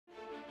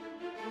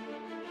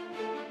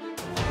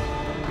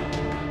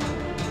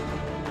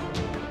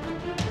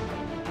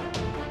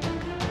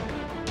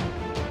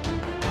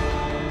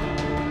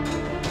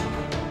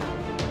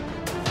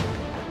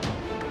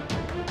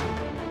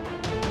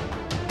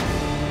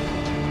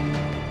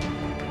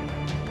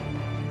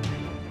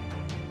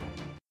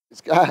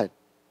Praise God.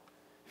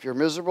 If you're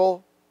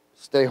miserable,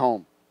 stay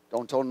home.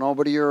 Don't tell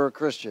nobody you're a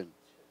Christian.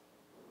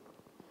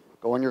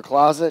 Go in your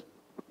closet,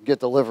 get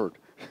delivered.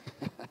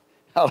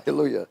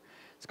 Hallelujah.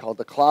 It's called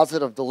the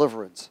closet of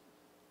deliverance.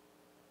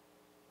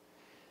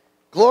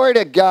 Glory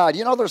to God.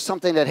 You know there's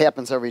something that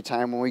happens every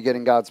time when we get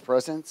in God's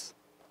presence?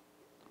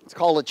 It's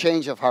called a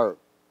change of heart.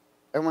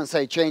 Everyone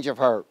say change of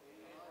heart.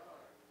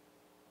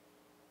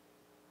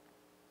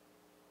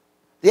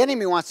 The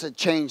enemy wants to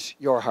change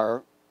your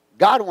heart.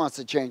 God wants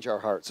to change our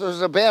heart. So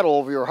there's a battle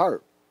over your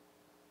heart.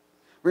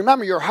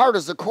 Remember, your heart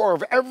is the core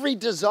of every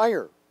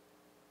desire.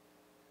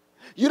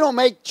 You don't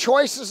make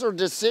choices or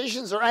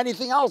decisions or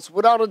anything else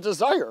without a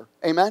desire.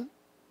 Amen?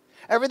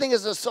 Everything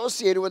is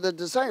associated with a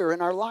desire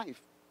in our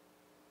life.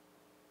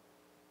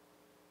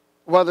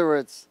 Whether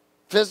it's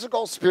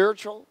physical,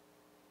 spiritual,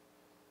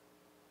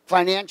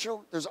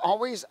 financial, there's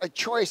always a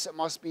choice that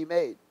must be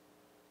made.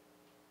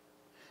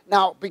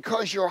 Now,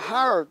 because your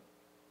heart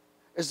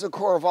is the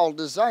core of all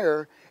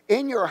desire,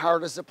 in your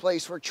heart is the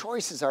place where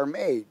choices are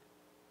made.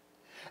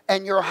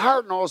 And your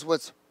heart knows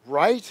what's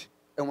right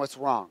and what's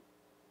wrong.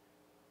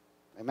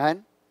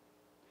 Amen?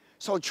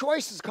 So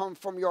choices come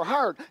from your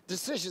heart.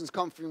 Decisions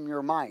come from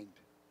your mind.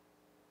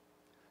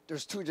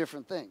 There's two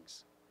different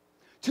things.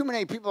 Too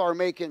many people are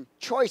making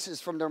choices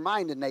from their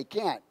mind and they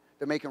can't.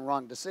 They're making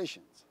wrong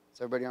decisions.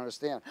 Does everybody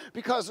understand?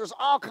 Because there's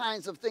all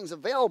kinds of things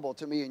available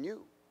to me and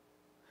you.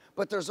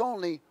 But there's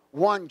only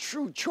one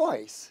true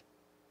choice.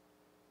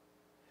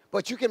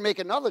 But you can make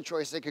another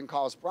choice that can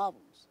cause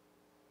problems.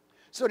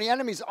 So the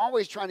enemy's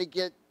always trying to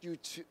get you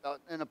to,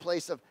 in a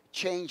place of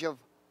change of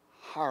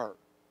heart.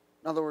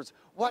 In other words,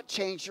 what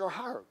changed your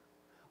heart?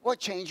 What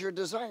changed your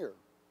desire?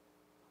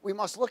 We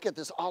must look at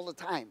this all the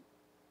time.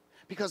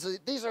 Because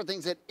these are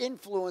things that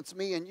influence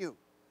me and you.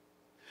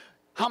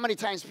 How many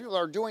times people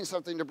are doing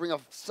something to bring a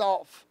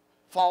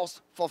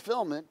false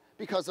fulfillment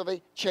because of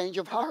a change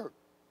of heart?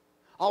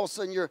 All of a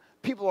sudden,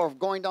 people are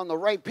going down the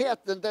right path,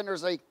 and then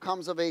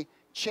comes of a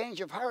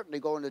change of heart, and they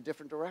go in a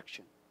different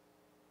direction.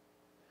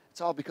 It's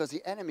all because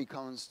the enemy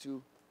comes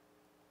to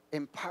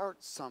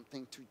impart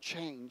something to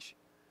change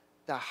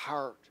the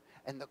heart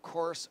and the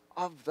course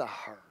of the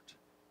heart.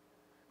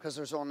 Because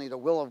there's only the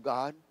will of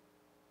God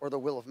or the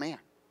will of man.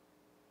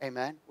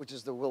 Amen? Which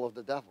is the will of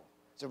the devil.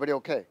 Is everybody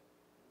okay?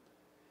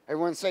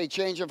 Everyone say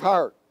change of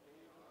heart.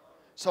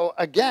 So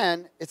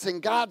again, it's in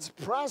God's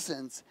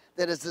presence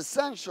that it's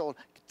essential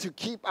to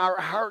keep our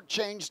heart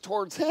changed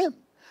towards Him.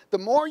 The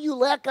more you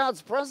lack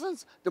God's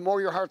presence, the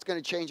more your heart's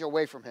going to change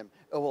away from Him.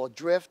 It will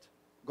drift,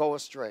 go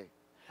astray.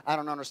 I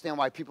don't understand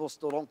why people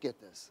still don't get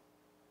this.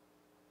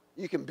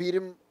 You can beat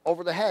them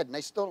over the head and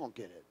they still don't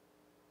get it.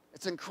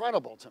 It's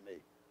incredible to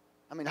me.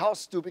 I mean, how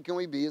stupid can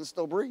we be and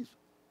still breathe?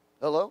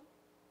 Hello?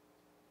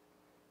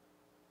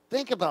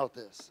 Think about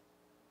this.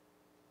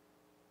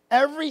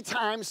 Every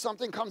time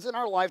something comes in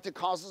our life that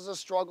causes a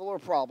struggle or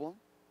problem,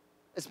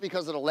 it's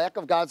because of the lack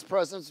of God's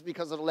presence, it's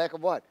because of the lack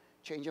of what?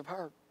 Change of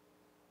heart.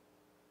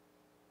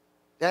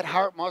 That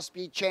heart must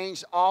be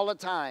changed all the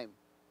time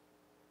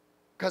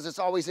because it's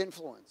always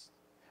influenced.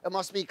 It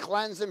must be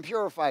cleansed and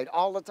purified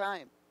all the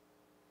time,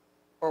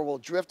 or we'll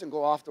drift and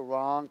go off the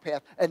wrong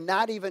path and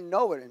not even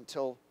know it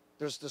until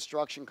there's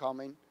destruction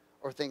coming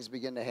or things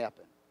begin to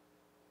happen.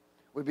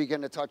 We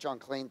begin to touch on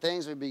clean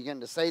things. We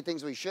begin to say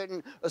things we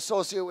shouldn't,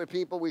 associate with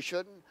people we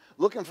shouldn't,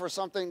 looking for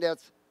something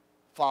that's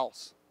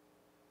false.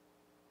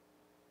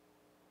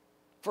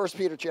 1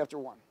 Peter chapter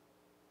 1.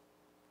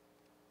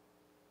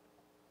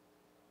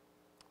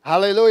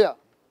 Hallelujah.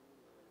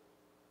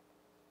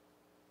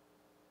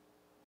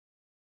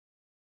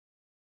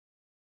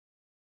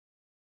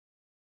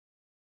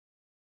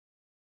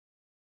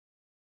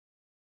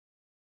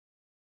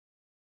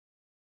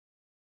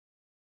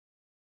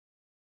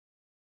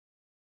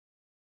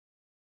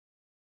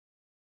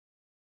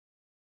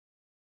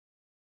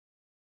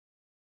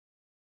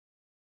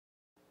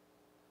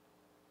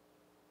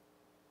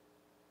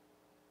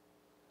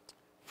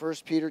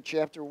 First Peter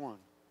chapter 1.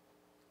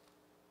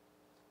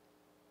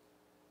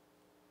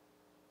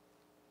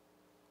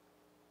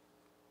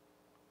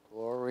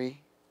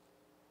 Glory.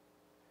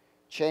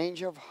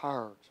 Change of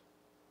heart.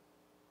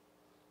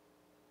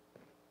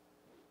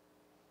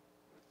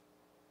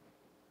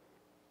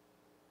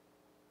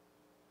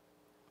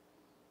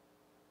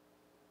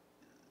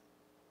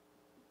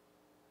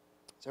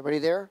 Is everybody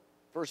there?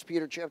 1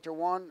 Peter chapter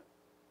 1,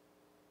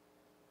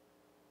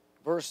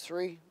 verse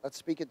 3. Let's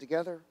speak it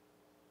together.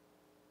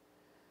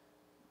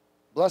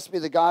 Blessed be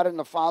the God and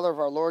the Father of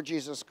our Lord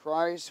Jesus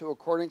Christ, who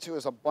according to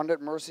His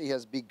abundant mercy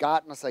has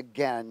begotten us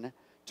again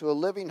to a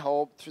living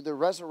hope through the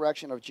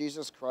resurrection of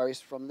Jesus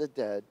Christ from the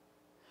dead,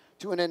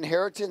 to an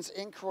inheritance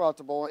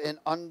incorruptible and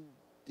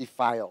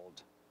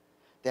undefiled,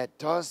 that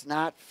does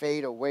not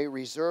fade away,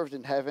 reserved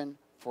in heaven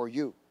for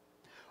you.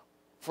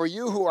 For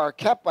you who are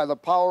kept by the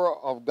power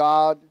of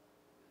God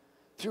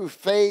through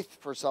faith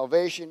for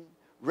salvation,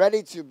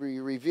 ready to be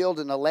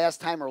revealed in the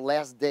last time or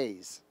last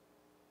days.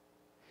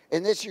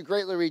 In this you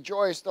greatly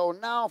rejoice, though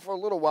now for a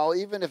little while,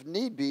 even if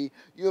need be,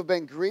 you have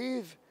been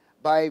grieved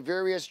by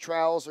various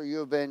trials, or you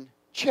have been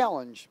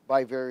challenged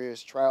by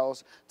various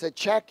trials to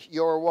check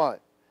your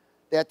what?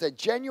 That the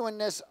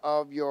genuineness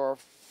of your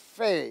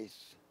faith,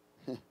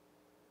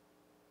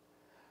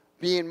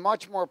 being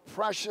much more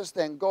precious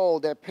than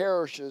gold that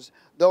perishes,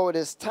 though it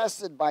is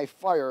tested by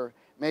fire,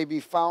 may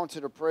be found to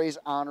the praise,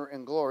 honor,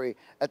 and glory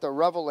at the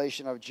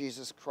revelation of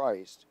Jesus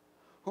Christ,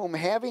 whom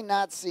having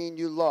not seen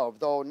you love,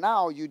 though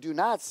now you do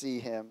not see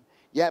him,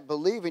 yet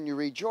believing you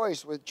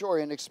rejoice with joy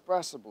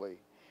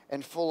inexpressibly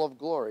and full of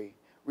glory,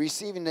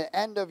 receiving the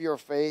end of your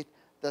faith,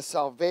 the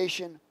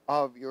salvation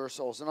of your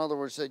souls. In other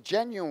words, the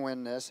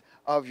genuineness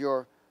of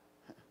your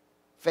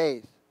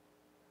faith,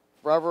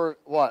 forever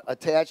what?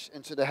 Attached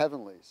into the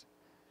heavenlies.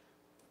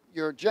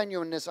 Your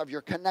genuineness of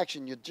your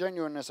connection, your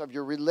genuineness of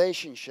your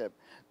relationship.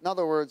 In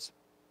other words,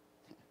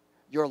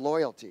 your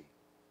loyalty.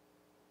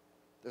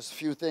 There's a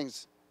few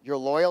things. Your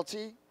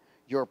loyalty,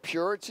 your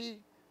purity,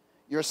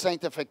 your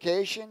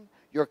sanctification,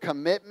 your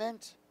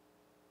commitment.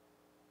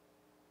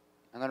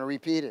 I'm going to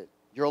repeat it.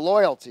 Your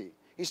loyalty.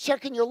 He's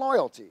checking your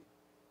loyalty.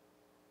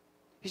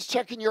 He's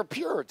checking your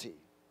purity.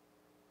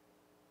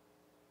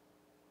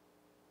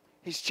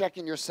 He's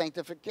checking your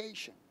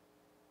sanctification.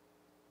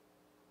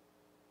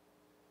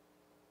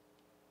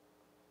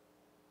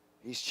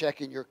 He's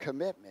checking your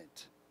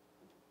commitment.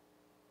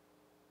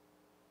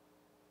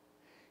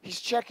 He's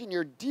checking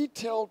your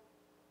detailed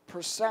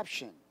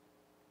perception.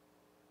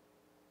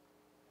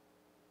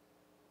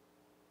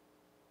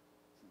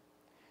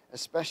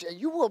 Especially,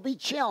 you will be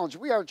challenged.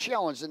 We are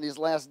challenged in these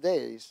last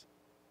days.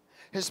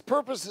 His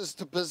purpose is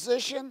to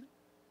position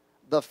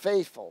the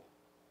faithful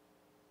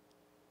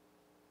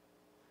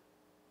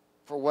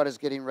for what is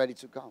getting ready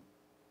to come.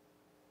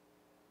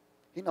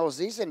 He knows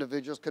these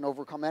individuals can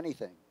overcome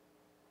anything.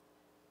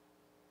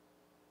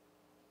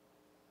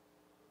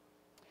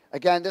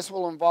 Again, this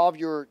will involve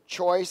your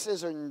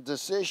choices and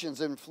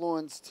decisions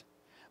influenced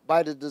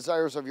by the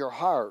desires of your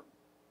heart.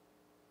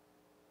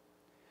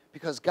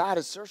 Because God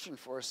is searching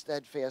for a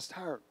steadfast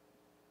heart.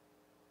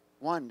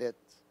 One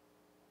that's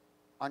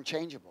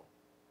unchangeable.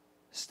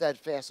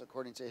 Steadfast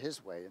according to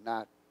his way and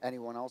not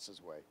anyone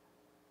else's way.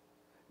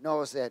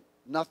 Knows that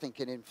nothing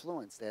can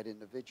influence that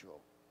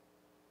individual.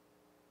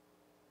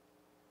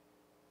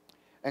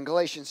 And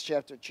Galatians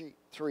chapter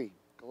 3.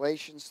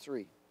 Galatians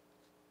 3.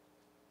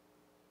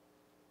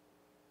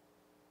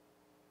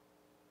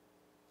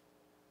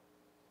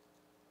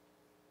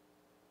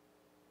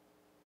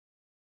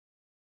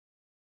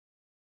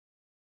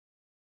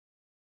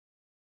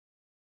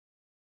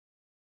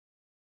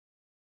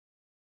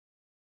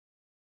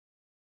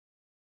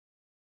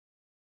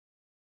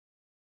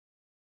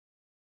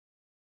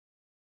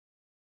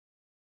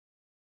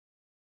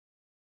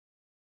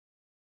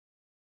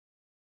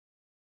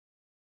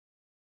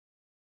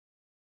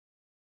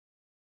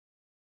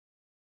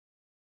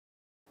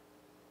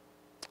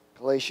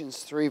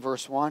 Galatians 3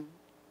 verse 1.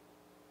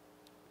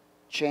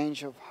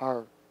 Change of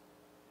heart.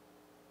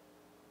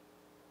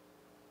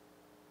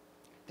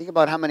 Think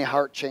about how many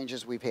heart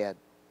changes we've had.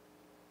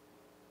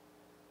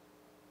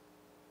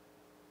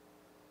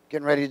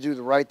 Getting ready to do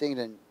the right thing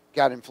and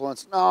got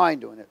influenced. No, I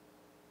ain't doing it.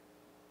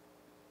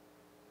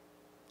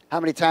 How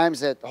many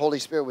times that the Holy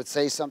Spirit would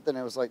say something and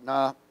it was like,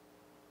 nah.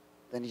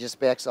 Then he just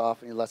backs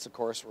off and he lets the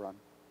course run.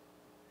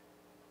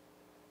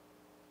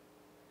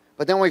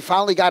 But then we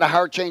finally got a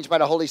heart change by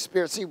the Holy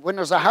Spirit. See, when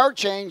there's a heart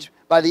change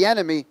by the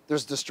enemy,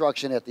 there's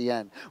destruction at the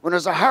end. When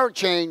there's a heart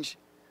change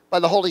by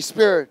the Holy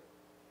Spirit,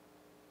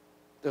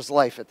 there's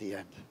life at the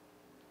end.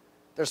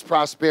 There's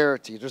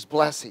prosperity. There's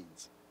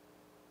blessings.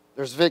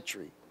 There's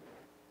victory.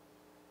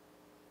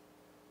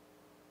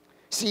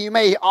 See, you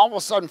may all of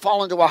a sudden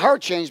fall into a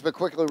heart change, but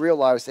quickly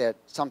realize that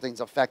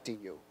something's affecting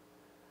you.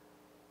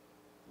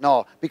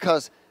 No,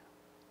 because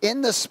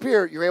in the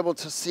Spirit, you're able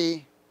to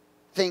see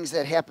things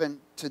that happen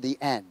to the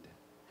end.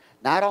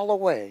 Not all the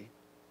way,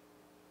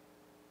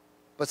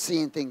 but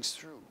seeing things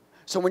through.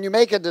 So when you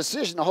make a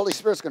decision, the Holy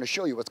Spirit's going to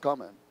show you what's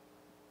coming.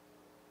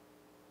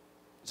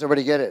 Does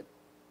everybody get it?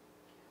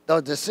 The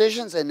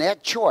decisions and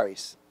that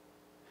choice,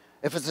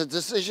 if it's a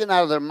decision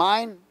out of their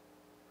mind,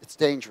 it's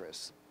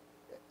dangerous.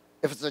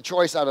 If it's a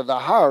choice out of the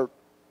heart,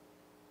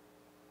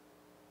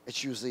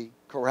 it's usually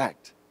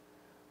correct.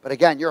 But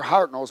again, your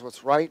heart knows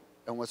what's right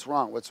and what's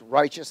wrong, what's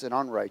righteous and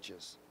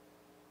unrighteous.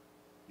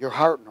 Your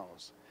heart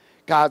knows.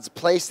 God's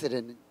placed it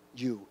in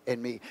you and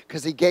me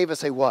because he gave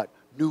us a what?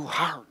 New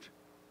heart.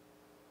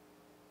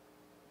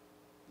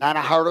 Not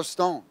a heart of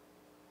stone.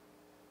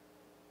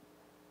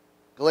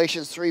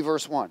 Galatians 3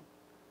 verse 1.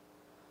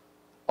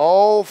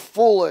 O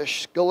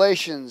foolish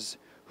Galatians,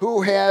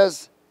 who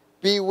has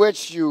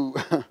bewitched you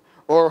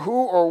or who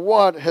or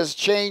what has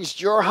changed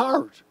your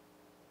heart?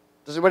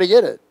 Does anybody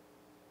get it?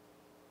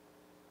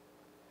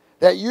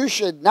 That you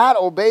should not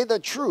obey the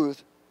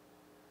truth,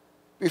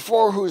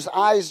 before whose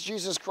eyes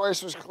Jesus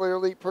Christ was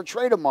clearly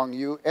portrayed among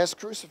you as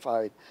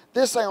crucified.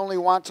 This I only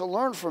want to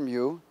learn from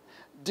you.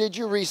 Did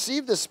you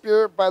receive the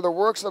Spirit by the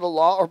works of the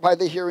law or by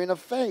the hearing of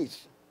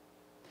faith?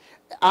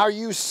 Are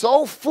you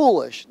so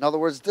foolish, in other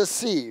words,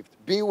 deceived,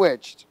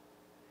 bewitched,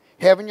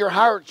 having your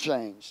heart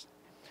changed,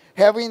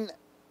 having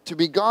to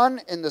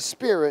begun in the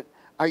Spirit,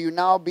 are you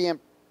now being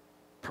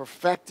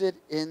perfected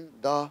in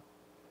the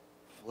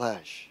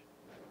flesh?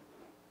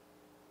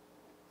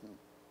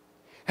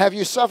 Have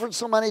you suffered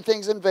so many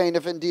things in vain,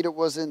 if indeed it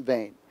was in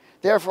vain?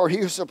 Therefore, he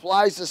who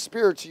supplies the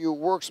Spirit to you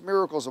works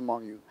miracles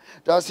among you.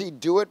 Does he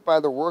do it by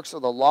the works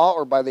of the law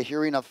or by the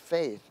hearing of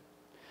faith?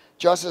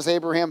 Just as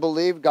Abraham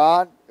believed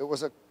God, it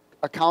was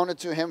accounted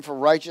to him for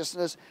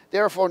righteousness.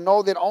 Therefore,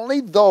 know that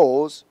only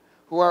those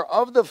who are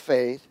of the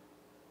faith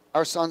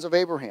are sons of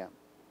Abraham.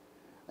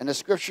 And the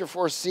scripture,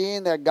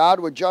 foreseeing that God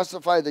would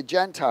justify the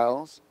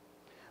Gentiles,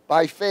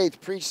 by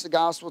faith preached the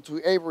gospel to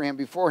Abraham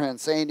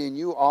beforehand, saying, in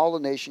you all the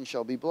nations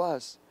shall be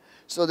blessed.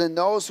 So then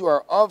those who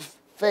are of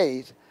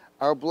faith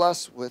are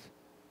blessed with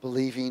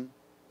believing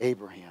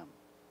Abraham.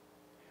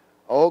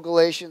 O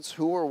Galatians,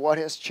 who or what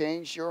has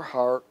changed your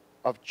heart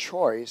of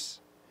choice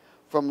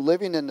from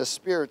living in the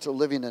Spirit to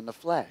living in the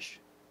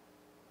flesh?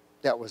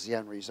 That was the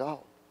end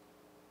result.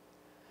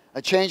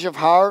 A change of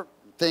heart,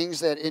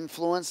 things that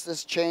influence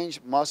this change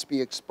must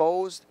be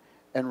exposed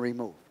and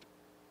removed.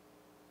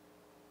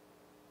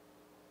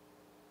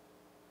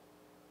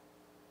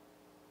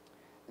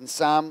 In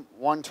Psalm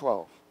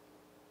 112.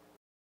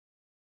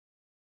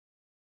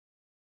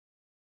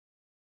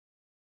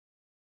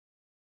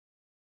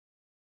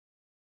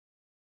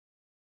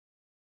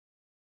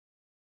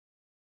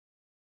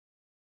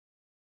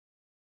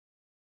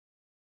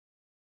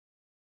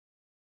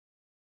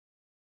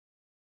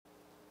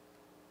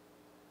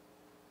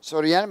 So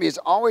the enemy is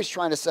always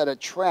trying to set a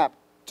trap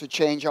to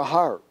change a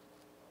heart.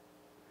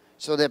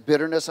 So that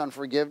bitterness,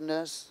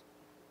 unforgiveness,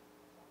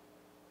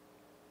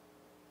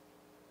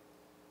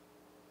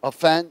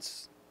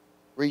 offense,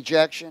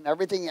 rejection,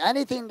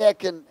 anything that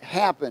can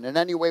happen in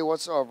any way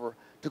whatsoever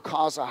to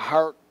cause a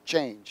heart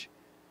change.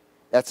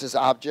 That's his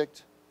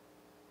object.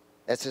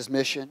 That's his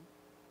mission.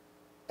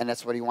 And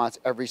that's what he wants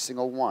every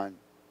single one,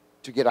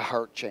 to get a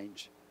heart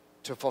change,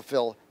 to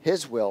fulfill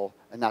his will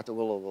and not the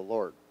will of the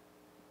Lord.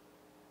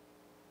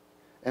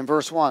 In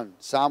verse 1,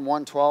 Psalm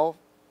 112,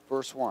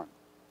 verse 1.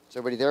 Is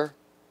everybody there?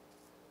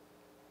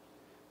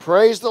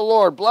 Praise the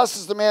Lord. Blessed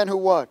is the man who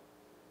what?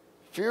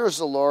 Fears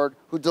the Lord,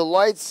 who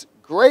delights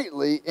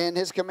greatly in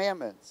his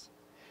commandments.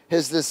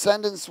 His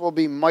descendants will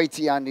be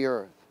mighty on the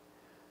earth.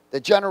 The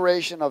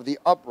generation of the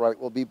upright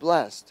will be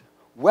blessed.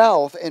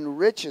 Wealth and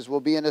riches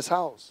will be in his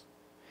house,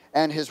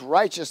 and his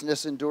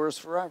righteousness endures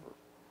forever.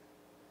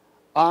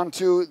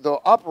 Unto the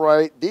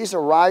upright, these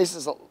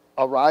arises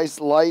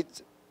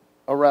light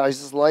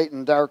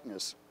and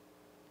darkness.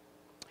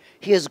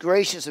 He is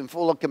gracious and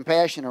full of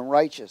compassion and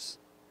righteous.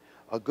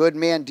 A good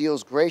man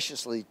deals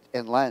graciously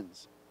and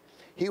lends.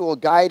 He will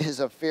guide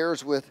his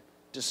affairs with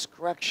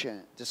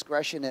discretion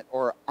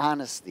or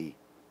honesty.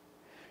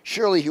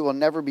 Surely he will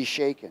never be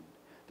shaken.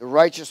 The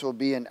righteous will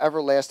be in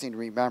everlasting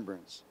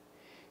remembrance.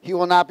 He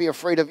will not be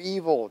afraid of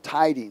evil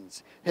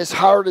tidings. His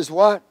heart is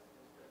what?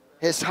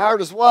 His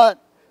heart is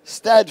what?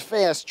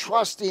 Steadfast,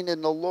 trusting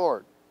in the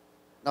Lord.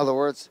 In other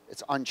words,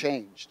 it's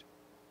unchanged.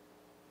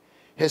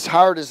 His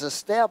heart is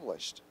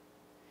established.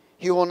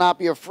 He will not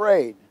be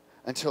afraid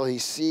until he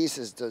sees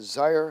his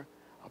desire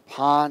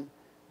upon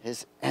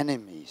his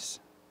enemies.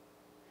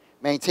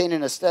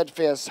 Maintaining a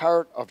steadfast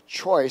heart of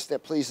choice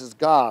that pleases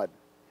God.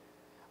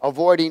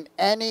 Avoiding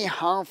any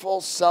harmful,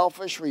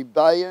 selfish,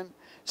 rebellion,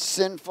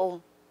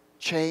 sinful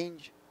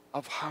change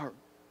of heart.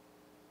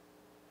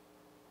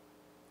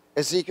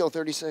 Ezekiel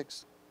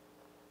 36.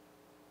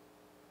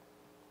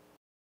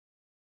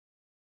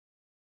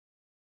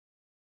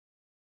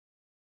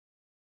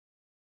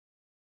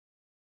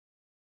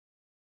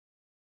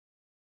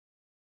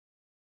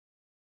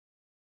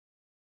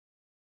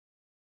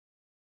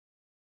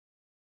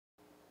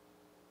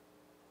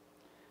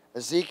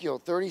 Ezekiel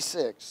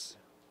 36,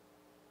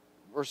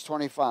 verse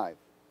 25. Is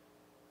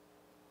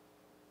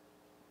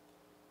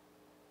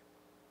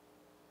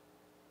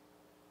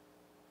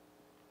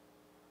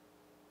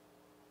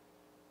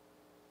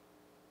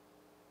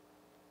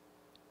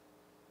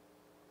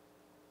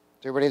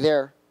everybody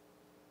there?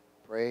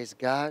 Praise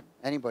God.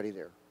 Anybody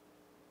there?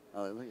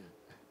 Hallelujah.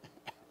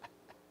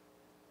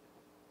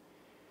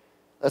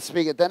 Let's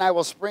speak it. Then I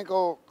will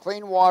sprinkle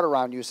clean water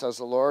on you, says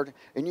the Lord,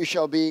 and you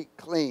shall be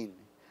clean.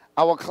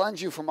 I will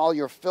cleanse you from all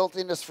your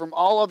filthiness, from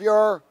all of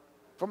your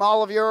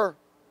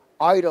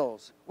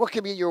idols. What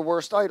could be your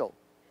worst idol?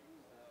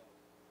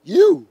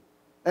 You.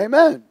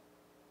 Amen.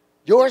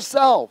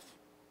 Yourself.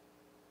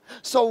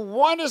 So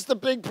what is the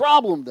big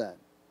problem then?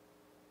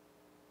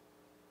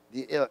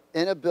 The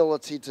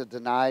inability to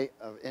deny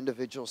an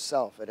individual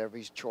self at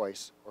every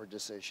choice or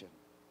decision.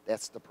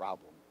 That's the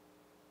problem.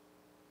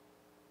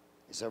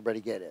 Does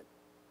everybody get it?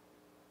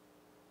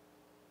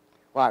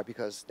 Why?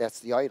 Because that's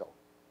the idol.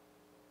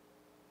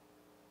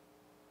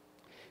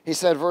 He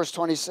said, verse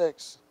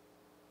 26,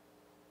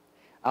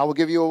 I will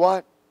give you a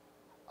what?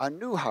 A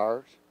new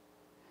heart,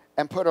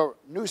 and put a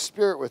new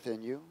spirit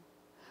within you.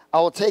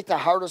 I will take the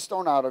heart of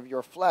stone out of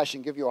your flesh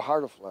and give you a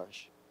heart of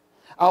flesh.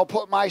 I will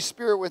put my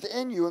spirit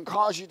within you and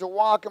cause you to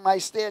walk in my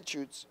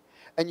statutes,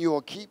 and you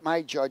will keep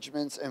my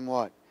judgments and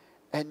what?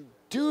 And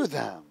do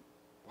them.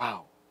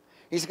 Wow.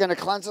 He's going to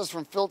cleanse us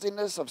from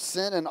filthiness of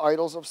sin and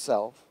idols of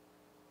self.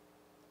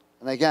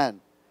 And again,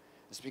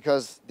 it's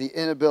because the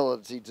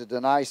inability to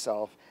deny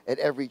self at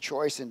every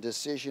choice and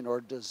decision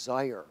or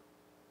desire.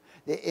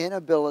 The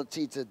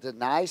inability to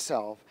deny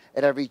self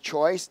at every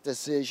choice,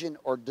 decision,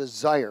 or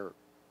desire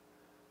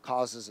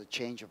causes a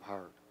change of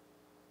heart.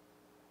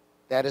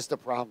 That is the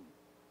problem.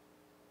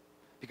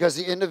 Because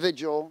the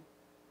individual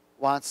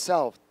wants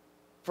self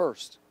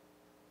first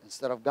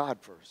instead of God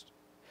first.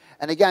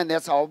 And again,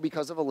 that's all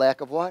because of a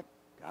lack of what?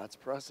 God's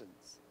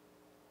presence.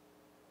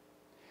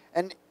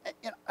 And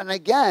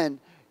again,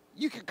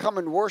 you can come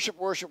and worship,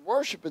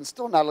 and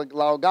still not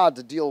allow God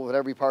to deal with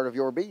every part of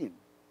your being.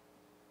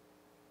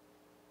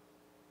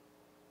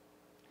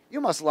 You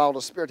must allow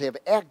the Spirit to have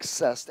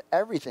access to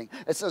everything.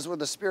 It says where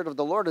the Spirit of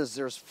the Lord is,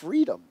 there's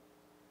freedom.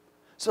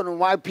 So then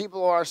why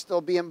people are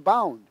still being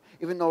bound,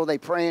 even though they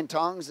pray in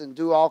tongues and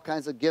do all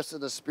kinds of gifts of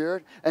the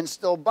Spirit and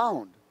still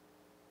bound?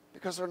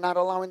 Because they're not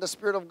allowing the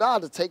Spirit of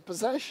God to take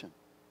possession.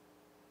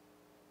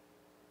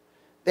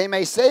 They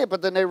may say it,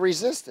 but then they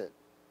resist it.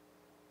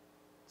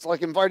 It's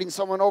like inviting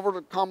someone over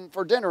to come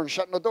for dinner and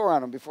shutting the door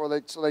on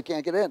them so they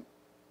can't get in.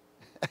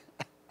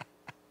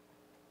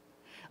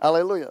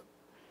 Hallelujah.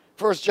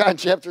 1 John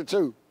chapter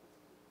 2.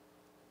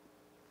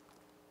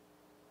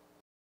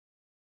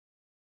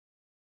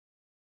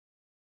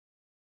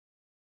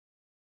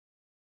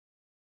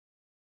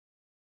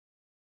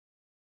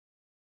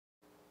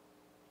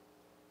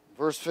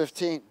 Verse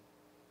 15.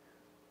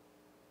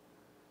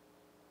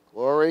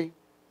 Glory,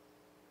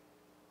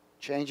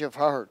 change of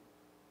heart.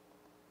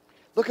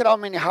 Look at how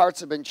many hearts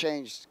have been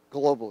changed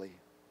globally.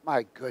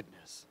 My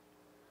goodness.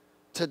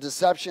 To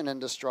deception and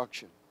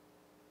destruction.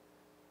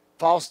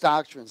 False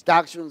doctrines,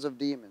 doctrines of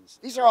demons.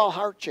 These are all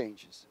heart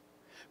changes.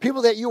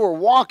 People that you were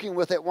walking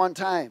with at one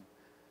time.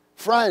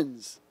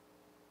 Friends,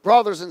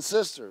 brothers and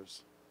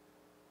sisters.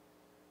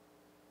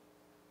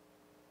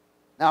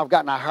 Now I've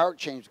gotten a heart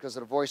change because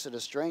of the voice of the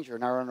stranger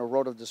and are on a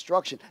road of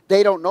destruction.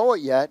 They don't know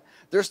it yet.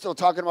 They're still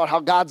talking about how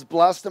God's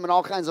blessed them and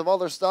all kinds of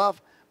other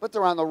stuff. But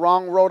they're on the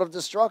wrong road of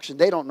destruction.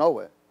 They don't know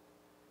it.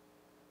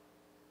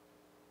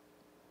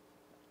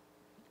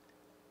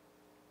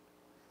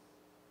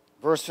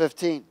 Verse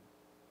 15.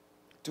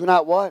 Do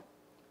not what?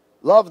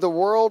 Love the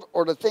world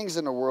or the things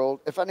in the world.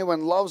 If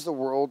anyone loves the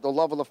world, the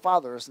love of the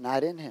Father is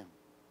not in him.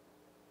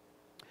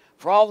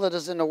 For all that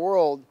is in the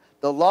world,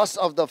 the lust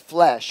of the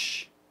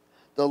flesh,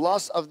 the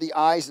lust of the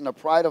eyes, and the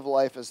pride of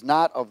life is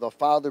not of the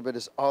Father, but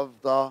is of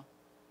the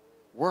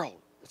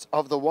world. It's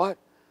of the what?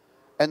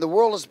 And the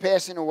world is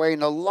passing away,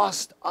 and the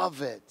lust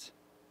of it.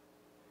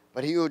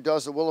 But he who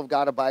does the will of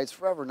God abides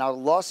forever. Now,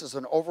 lust is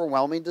an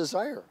overwhelming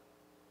desire.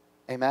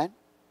 Amen?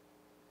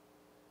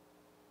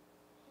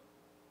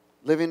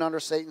 Living under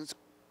Satan's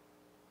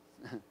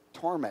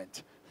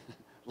torment.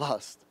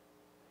 Lust.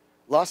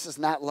 Lust is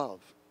not love.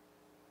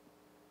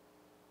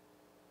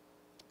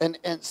 And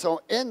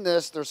so in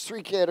this, there's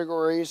three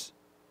categories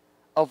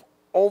of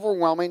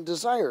overwhelming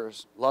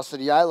desires. Lust of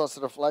the eye, lust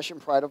of the flesh,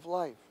 and pride of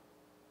life.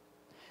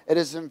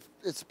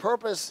 Its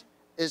purpose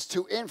is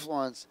to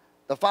influence.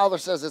 The Father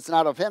says it's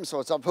not of him, so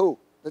it's of who?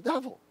 The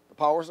devil, the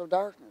powers of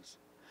darkness.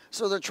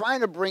 So they're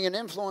trying to bring an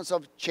influence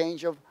of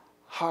change of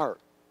heart.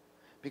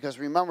 Because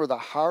remember, the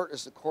heart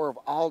is the core of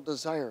all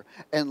desire.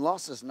 And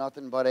lust is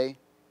nothing but a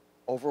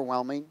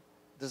overwhelming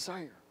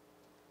desire.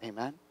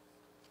 Amen?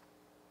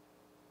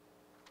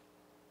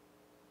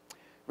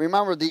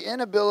 Remember, the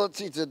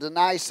inability to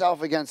deny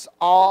self against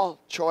all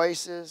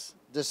choices,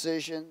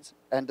 decisions,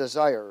 and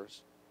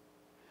desires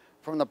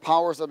from the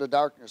powers of the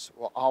darkness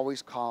will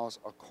always cause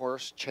a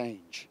course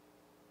change.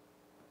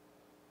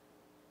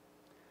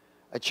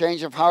 A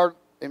change of heart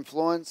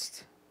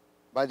influenced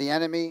by the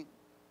enemy,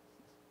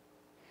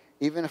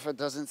 even if it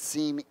doesn't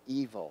seem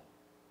evil,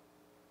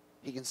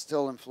 he can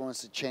still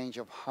influence a change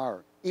of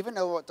heart, even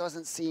though it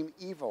doesn't seem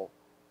evil.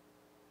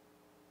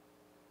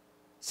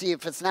 See,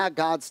 if it's not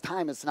God's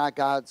time, it's not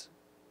God's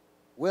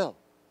will.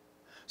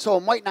 So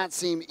it might not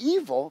seem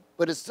evil,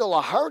 but it's still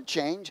a heart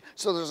change.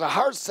 So there's a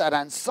heart set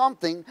on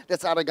something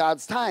that's out of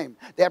God's time.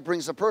 That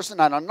brings a person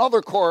on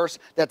another course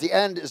that the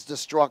end is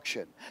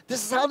destruction.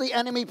 This is how the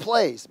enemy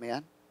plays,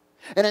 man.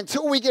 And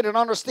until we get an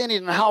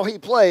understanding of how he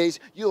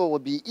plays, you will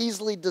be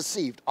easily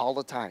deceived all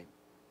the time.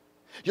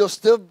 You'll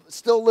still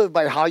live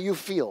by how you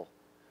feel.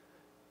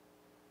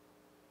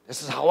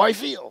 This is how I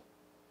feel.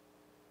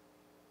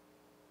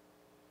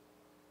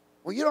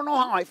 Well, you don't know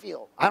how I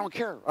feel. I don't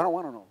care. I don't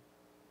want to know.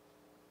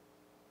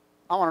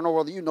 I want to know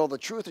whether you know the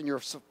truth and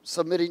you're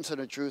submitting to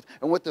the truth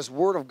and what this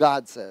Word of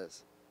God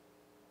says.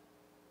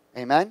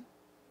 Amen?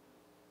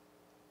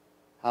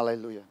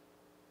 Hallelujah.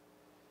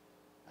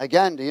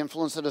 Again, the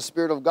influence of the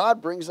Spirit of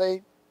God brings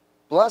a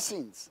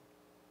blessings,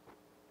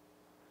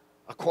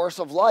 a course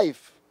of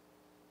life.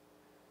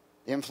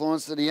 The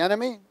influence of the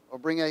enemy will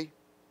bring a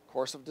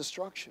course of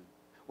destruction.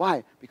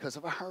 Why? Because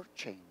of a heart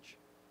change.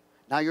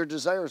 Now your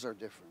desires are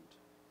different.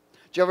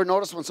 Did you ever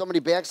notice when somebody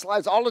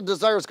backslides, all the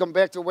desires come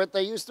back to what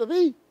they used to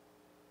be?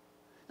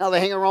 Now they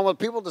hang around with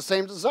people with the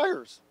same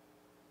desires.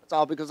 It's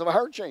all because of a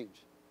heart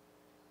change.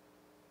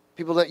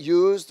 People that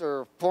used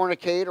or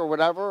fornicate or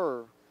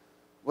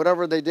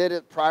whatever they did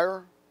it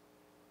prior,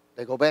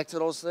 they go back to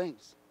those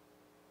things.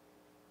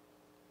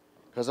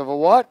 Because of a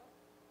what?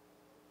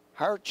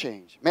 Heart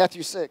change.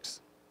 Matthew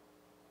 6.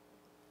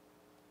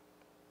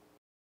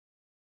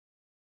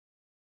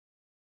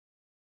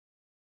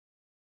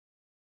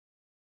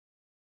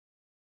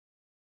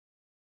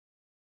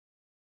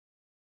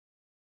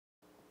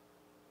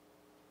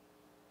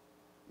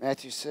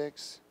 Matthew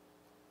 6.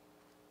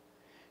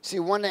 See,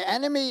 when the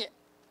enemy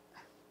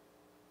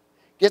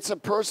gets a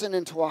person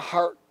into a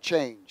heart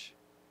change,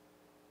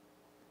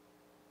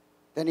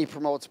 then he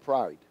promotes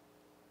pride.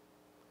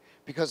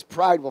 Because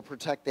pride will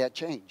protect that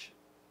change.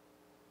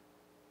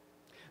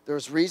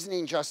 There's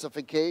reasoning,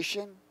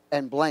 justification,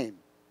 and blame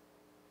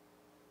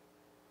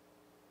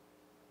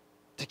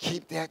to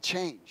keep that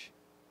change.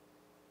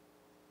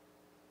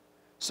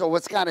 So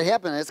what's got to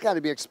happen? It's got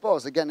to be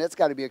exposed. Again, it's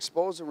got to be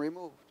exposed and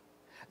removed.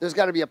 There's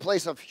got to be a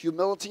place of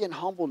humility and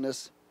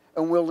humbleness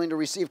and willing to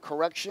receive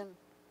correction,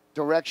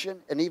 direction,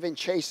 and even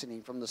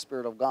chastening from the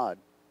Spirit of God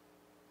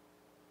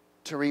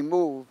to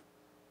remove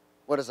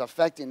what is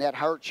affecting that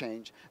heart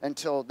change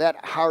until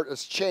that heart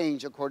is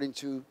changed according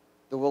to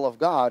the will of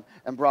God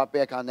and brought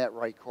back on that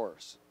right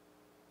course.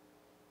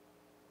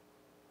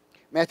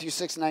 Matthew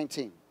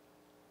 6:19.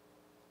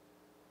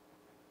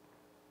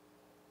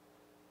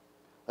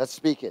 Let's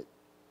speak it.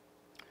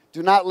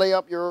 Do not lay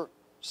up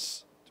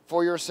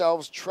for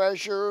yourselves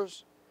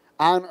treasures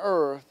on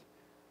earth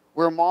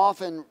where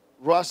moth and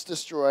rust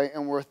destroy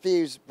and where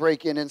thieves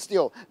break in and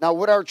steal. Now,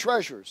 what are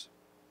treasures?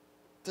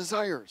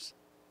 Desires.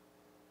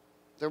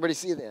 Does everybody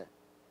see that?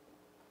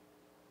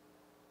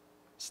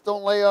 Just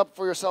don't lay up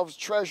for yourselves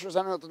treasures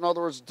on earth. In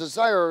other words,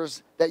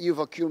 desires that you've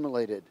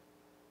accumulated.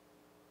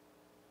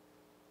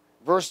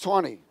 Verse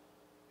 20.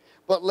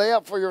 But lay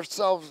up for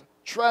yourselves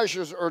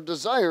treasures or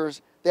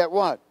desires that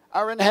what?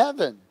 Are in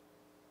heaven,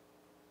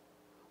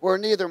 where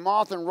neither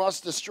moth and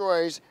rust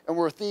destroys, and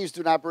where thieves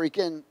do not break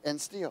in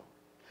and steal.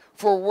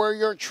 For where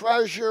your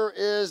treasure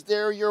is,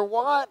 there your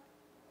what?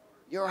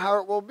 Your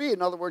heart will be.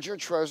 In other words, your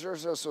treasure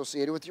is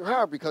associated with your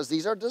heart because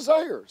these are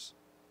desires.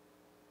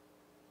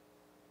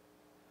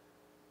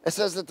 It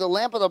says that the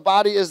lamp of the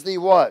body is the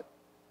what?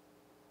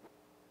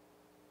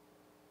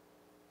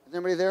 Is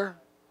anybody there?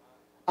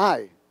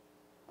 Eye.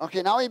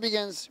 Okay, now he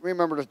begins,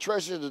 remember, to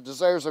treasure the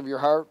desires of your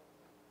heart.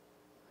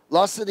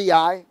 Lust of the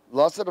eye,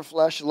 lust of the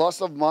flesh,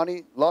 lust of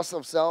money, lust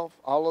of self,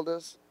 all of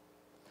this.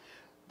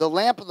 The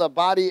lamp of the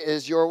body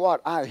is your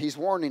what? Eye. He's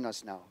warning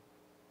us now.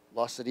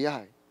 Lust of the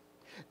eye.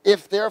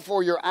 If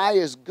therefore your eye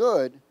is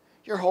good,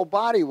 your whole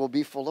body will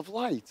be full of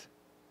light.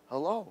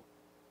 Hello.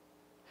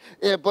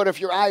 But if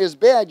your eye is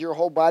bad, your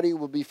whole body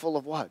will be full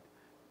of what?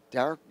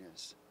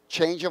 Darkness.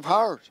 Change of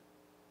heart.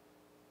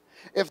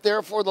 If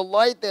therefore the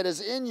light that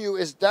is in you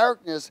is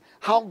darkness,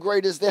 how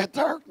great is that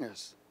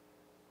darkness?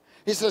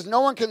 He says, no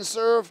one can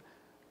serve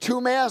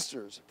two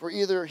masters, for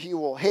either he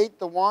will hate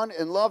the one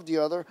and love the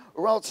other,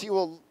 or else he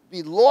will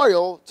be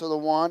loyal to the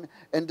one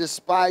and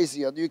despise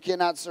the other. You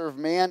cannot serve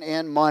man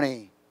and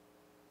money.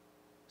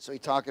 So he's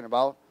talking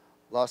about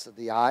lust of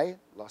the eye,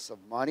 lust of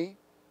money,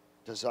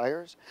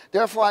 desires.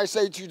 Therefore I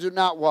say to you, do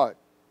not what?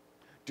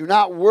 Do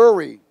not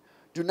worry.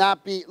 Do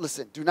not be,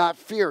 listen, do not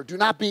fear. Do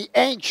not be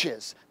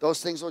anxious.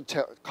 Those things will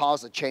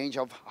cause a change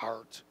of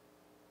heart.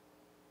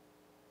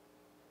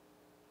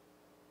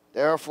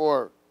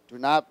 Therefore, do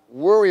not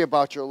worry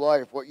about your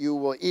life, what you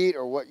will eat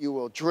or what you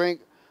will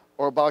drink,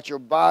 or about your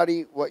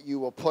body, what you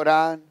will put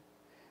on.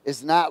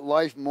 Is not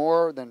life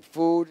more than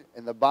food,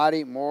 and the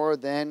body more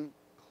than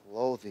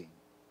clothing?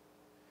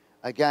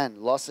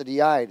 Again, lust of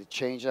the eye, to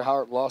change the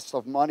heart, lust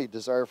of money,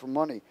 desire for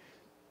money.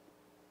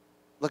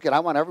 Look, I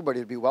want everybody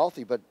to be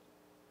wealthy, but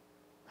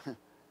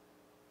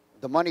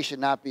the money should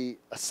not be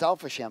a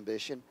selfish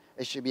ambition.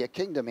 It should be a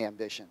kingdom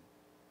ambition.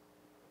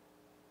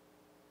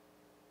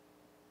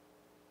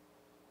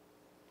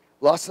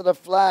 Lust of the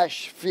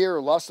flesh,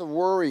 fear, lust of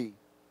worry,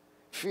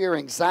 fear,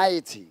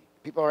 anxiety.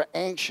 People are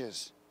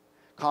anxious.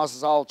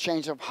 Causes all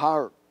change of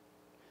heart.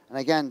 And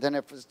again, then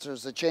if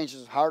there's a change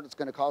of heart, it's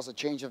going to cause a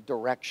change of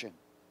direction.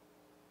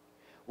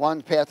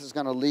 One path is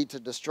going to lead to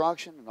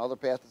destruction. Another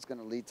path is going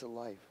to lead to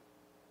life.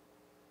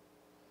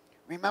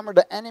 Remember,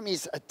 the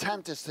enemy's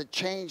attempt is to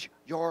change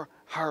your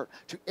heart,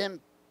 to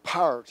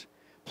impart,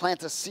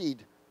 plant a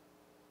seed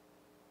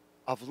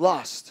of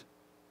lust,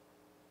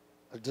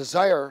 a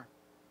desire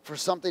for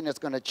something that's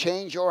going to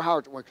change your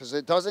heart, because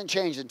it doesn't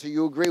change until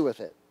you agree with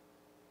it.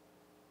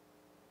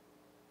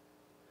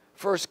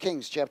 1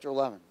 Kings chapter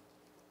 11.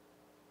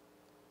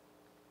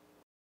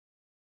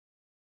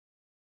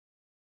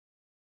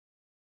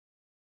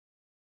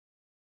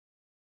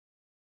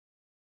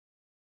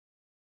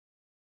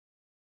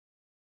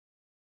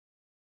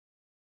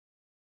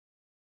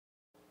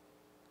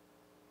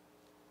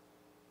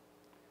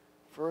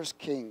 First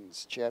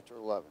Kings chapter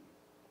 11.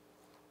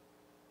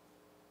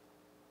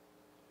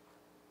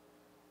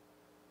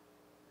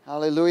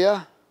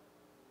 Hallelujah.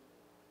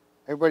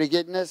 Everybody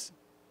getting this?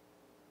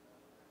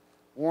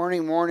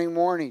 Warning, warning,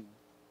 warning.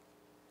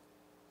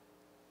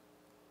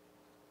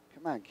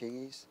 Come on,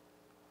 Kingies.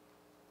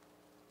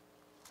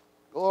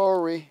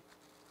 Glory.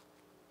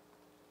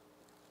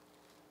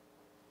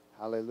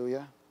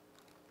 Hallelujah.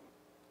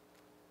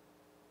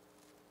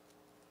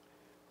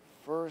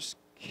 1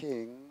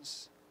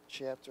 Kings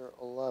chapter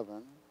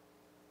 11.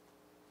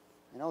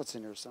 I know it's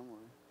in here somewhere.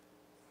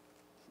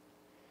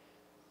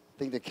 I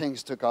think the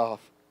kings took off.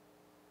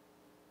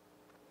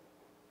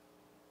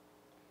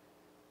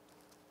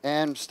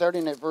 And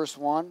starting at verse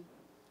 1.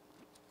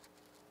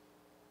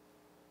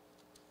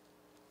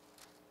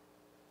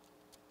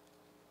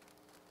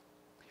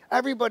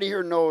 Everybody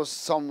here knows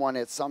someone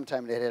at some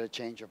time that had a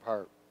change of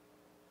heart.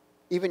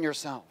 Even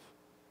yourself.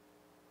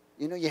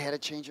 You know you had a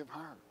change of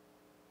heart.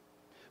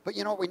 But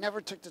you know, we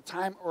never took the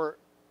time or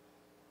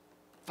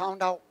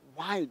found out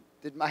why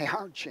did my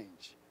heart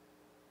change.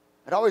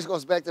 It always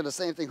goes back to the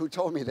same thing. Who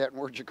told me that and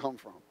where'd you come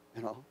from?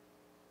 You know?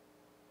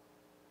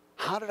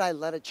 How did I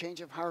let a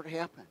change of heart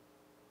happen?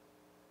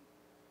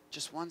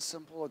 Just one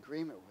simple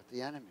agreement with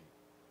the enemy.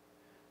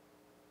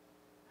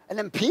 And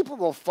then people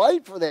will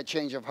fight for that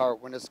change of heart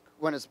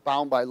when it's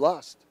bound by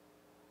lust.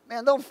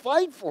 Man, they'll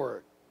fight for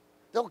it.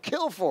 They'll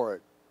kill for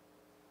it.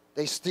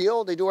 They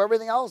steal, they do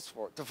everything else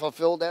for it to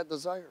fulfill that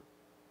desire.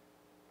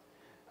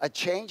 A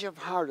change of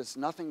heart is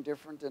nothing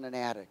different than an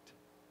addict.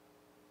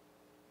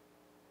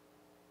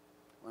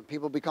 When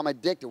people become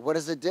addicted, what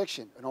is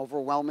addiction? An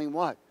overwhelming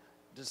what?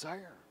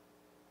 Desire.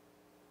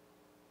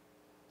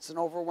 It's an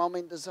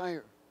overwhelming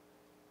desire.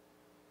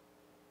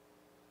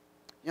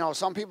 You know,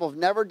 some people have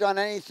never done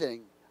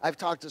anything. I've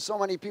talked to so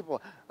many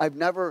people.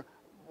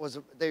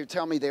 They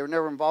tell me they were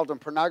never involved in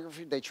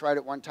pornography. They tried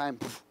it one time,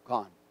 poof,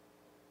 gone.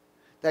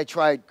 They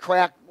tried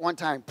crack one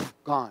time, poof,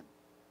 gone.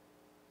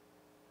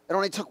 It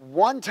only took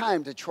one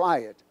time to try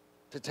it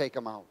to take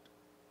them out.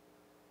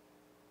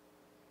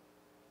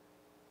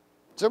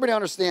 Does everybody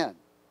understand?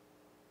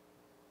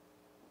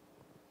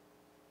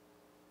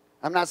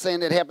 I'm not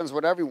saying it happens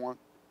with everyone.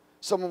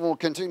 Someone will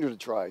continue to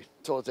try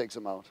until it takes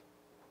them out.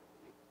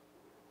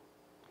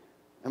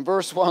 In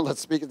verse 1,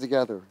 let's speak it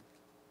together.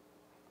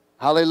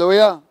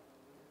 Hallelujah.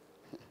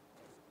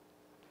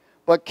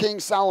 But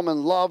King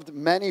Solomon loved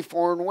many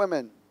foreign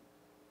women.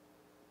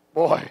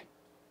 Boy.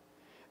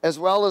 As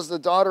well as the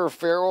daughter of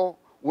Pharaoh,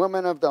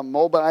 women of the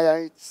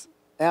Moabites,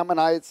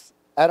 Ammonites,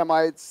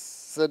 Edomites,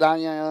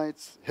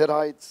 Sidonians,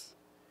 Hittites,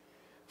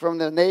 from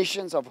the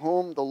nations of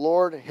whom the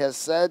Lord has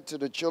said to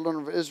the children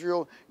of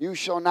Israel, you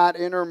shall not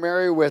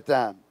intermarry with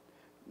them,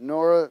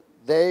 nor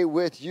they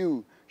with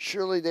you.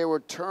 Surely they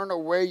will turn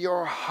away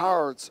your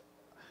hearts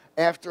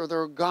after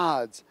their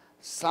gods.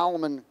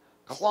 Solomon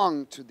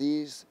clung to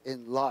these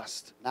in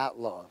lust, not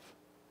love.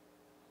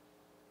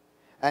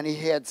 And he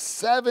had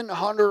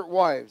 700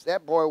 wives.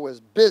 That boy was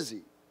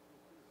busy.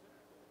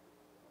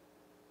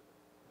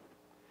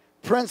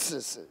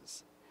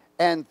 Princesses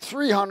and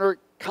 300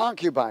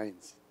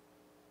 concubines.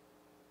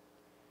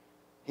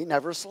 He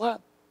never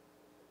slept.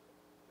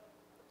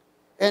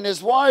 And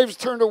his wives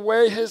turned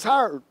away his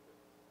heart.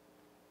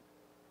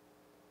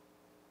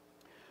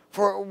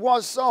 For it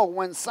was so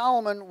when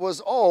Solomon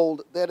was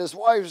old that his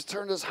wives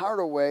turned his heart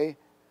away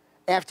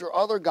after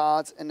other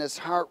gods, and his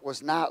heart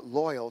was not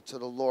loyal to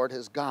the Lord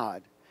his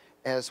God,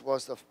 as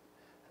was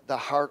the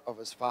heart of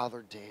his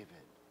father David.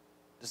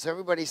 Does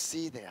everybody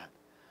see that?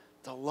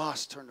 The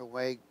lust turned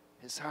away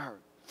his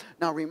heart.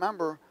 Now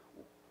remember,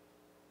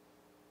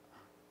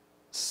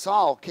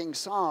 Saul, King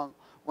Saul,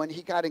 when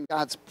he got in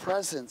God's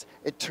presence,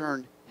 it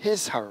turned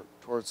his heart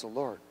towards the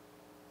Lord.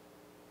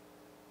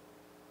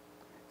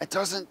 It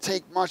doesn't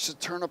take much to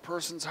turn a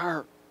person's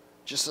heart.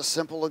 Just a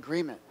simple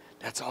agreement.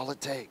 That's all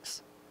it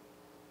takes.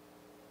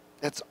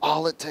 That's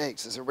all it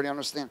takes. Does everybody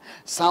understand?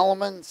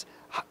 Solomon's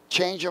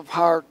change of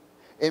heart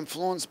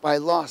influenced by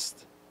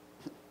lust.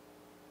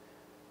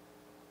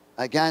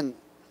 Again,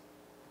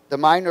 the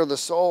mind or the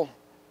soul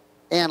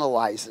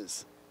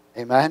analyzes.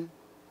 Amen?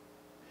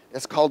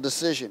 That's called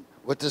decision.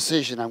 What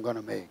decision I'm going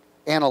to make?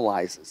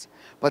 Analyzes.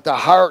 But the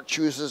heart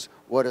chooses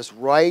what is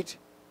right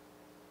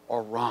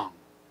or wrong.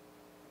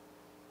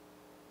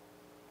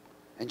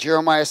 In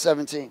Jeremiah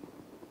 17.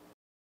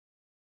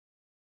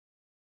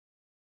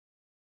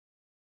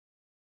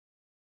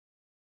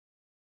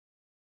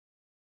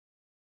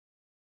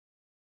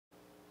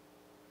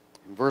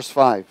 In verse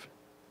 5.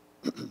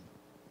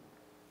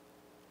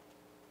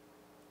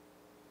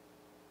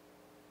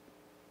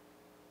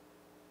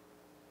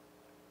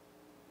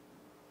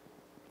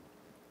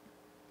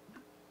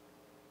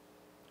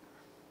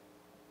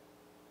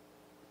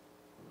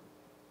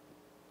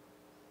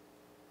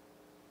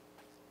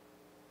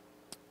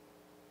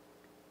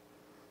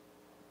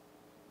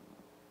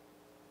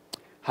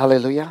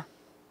 Hallelujah.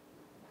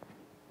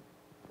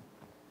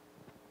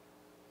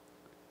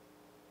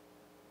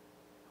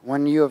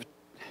 When you have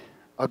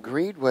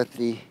agreed with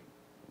the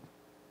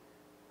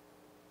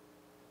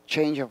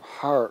change of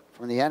heart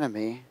from the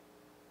enemy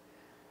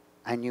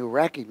and you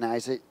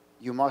recognize it,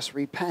 you must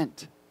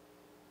repent.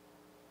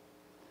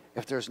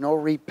 If there's no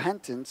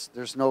repentance,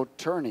 there's no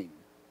turning.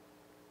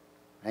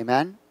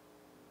 Amen?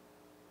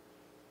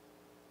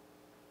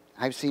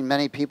 I've seen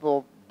many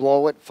people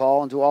blow it,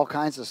 fall, and do all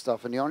kinds of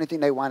stuff, and the only thing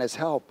they want is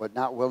help, but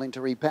not willing to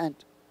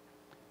repent.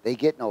 they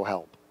get no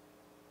help.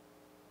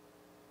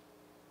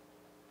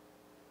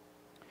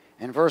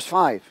 In verse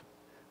 5,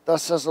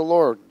 thus says the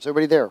Lord. Is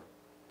everybody there?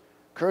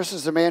 Cursed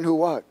is the man who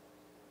what?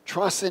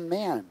 Trusts in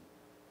man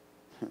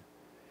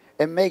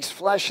and makes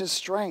flesh his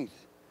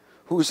strength,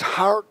 whose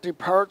heart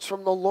departs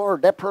from the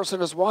Lord. That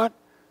person is what?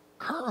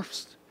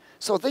 Cursed.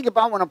 So think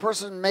about when a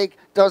person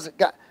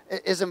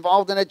is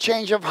involved in a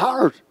change of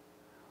heart.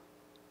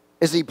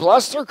 Is he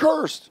blessed or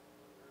cursed?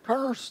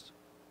 Cursed.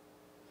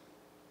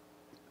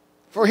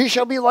 For he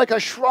shall be like a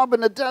shrub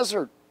in the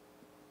desert.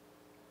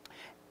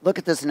 Look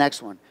at this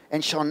next one.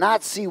 And shall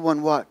not see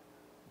when what?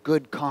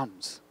 Good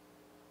comes.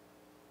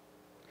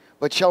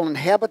 But shall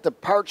inhabit the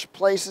parched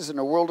places in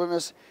the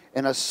wilderness,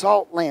 in a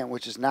salt land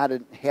which is not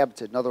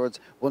inhabited. In other words,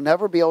 will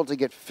never be able to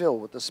get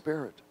filled with the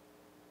Spirit.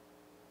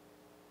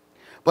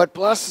 But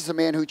blessed is the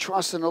man who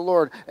trusts in the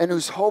Lord and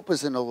whose hope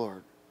is in the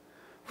Lord.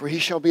 For he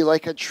shall be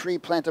like a tree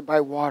planted by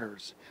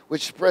waters,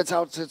 which spreads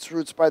out its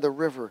roots by the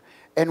river,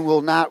 and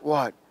will not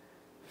what?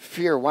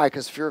 Fear. Why?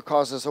 Because fear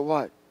causes a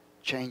what?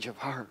 Change of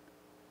heart.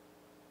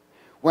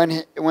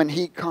 When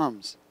heat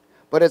comes,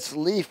 but its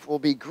leaf will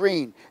be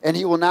green, and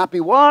he will not be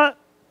what?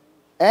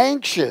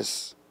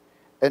 Anxious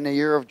in the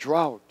year of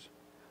drought,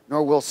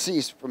 nor will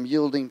cease from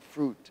yielding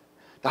fruit.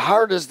 The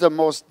heart is the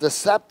most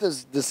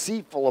deceptive,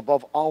 deceitful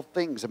above all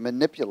things, and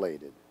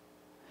manipulated,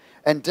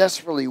 and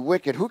desperately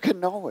wicked. Who can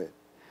know it?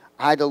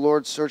 I, the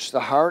Lord, search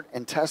the heart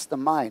and test the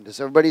mind. Does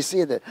everybody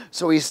see that?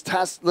 So he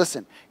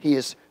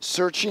is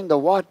searching the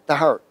what? The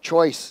heart,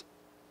 choice.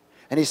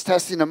 And he's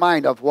testing the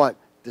mind of what?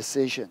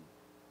 Decision.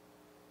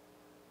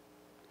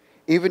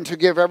 Even to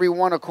give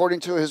everyone according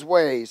to his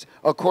ways,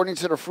 according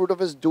to the fruit of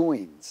his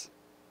doings.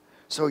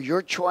 So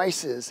your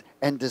choices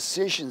and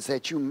decisions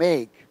that you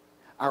make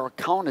are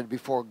accounted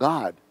before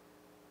God.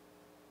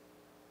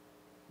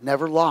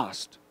 Never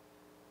lost.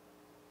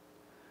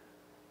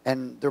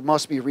 And there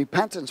must be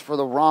repentance for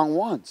the wrong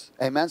ones.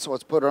 Amen? So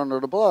it's put under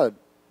the blood.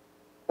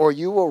 Or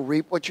you will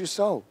reap what you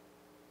sow.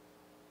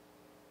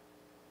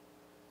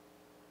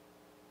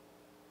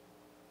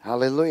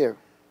 Hallelujah.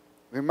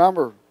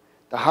 Remember,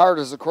 the heart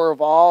is the core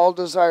of all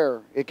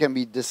desire. It can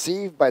be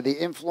deceived by the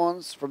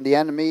influence from the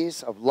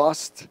enemies of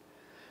lust.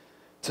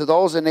 To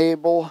those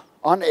unable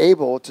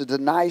to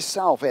deny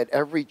self at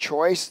every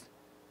choice,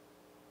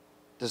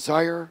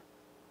 desire,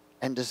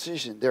 and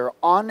decision. They're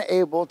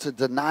unable to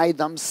deny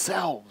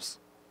themselves.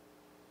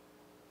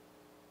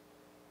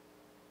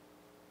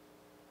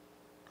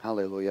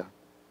 Hallelujah.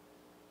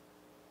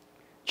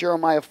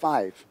 Jeremiah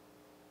 5.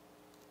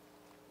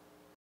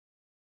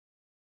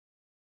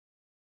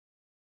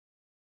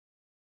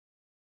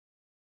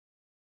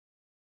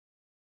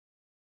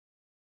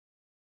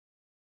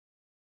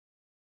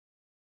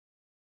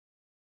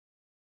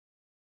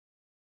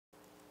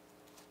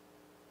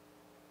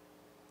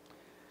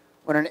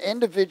 When an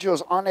individual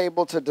is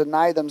unable to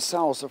deny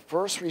themselves, the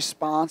first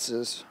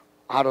responses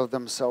out of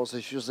themselves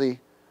is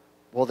usually,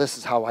 well, this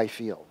is how I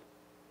feel.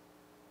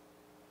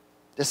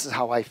 This is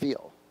how I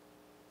feel.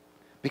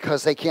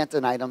 Because they can't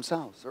deny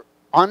themselves. They're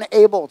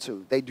unable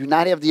to. They do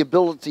not have the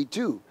ability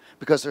to,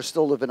 because they're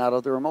still living out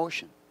of their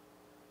emotion.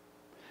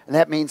 And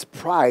that means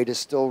pride is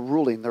still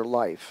ruling their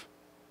life.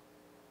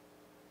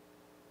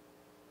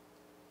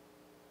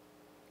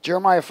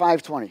 Jeremiah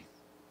 5:20.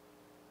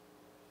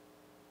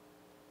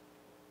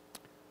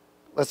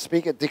 Let's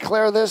speak it.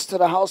 Declare this to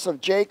the house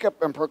of Jacob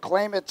and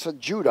proclaim it to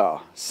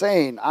Judah,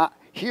 saying,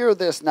 hear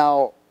this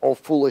now, O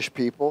foolish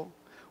people,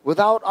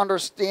 without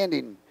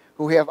understanding,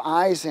 who have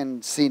eyes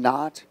and see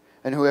not,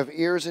 and who have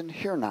ears and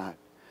hear not.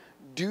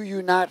 Do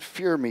you not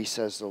fear me,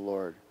 says the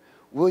Lord?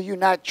 Will you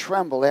not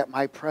tremble at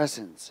my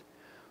presence,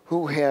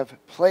 who have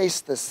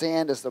placed the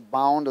sand as the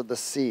bound of the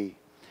sea,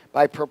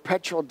 by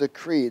perpetual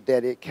decree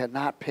that it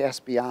cannot pass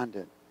beyond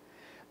it?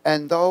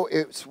 And though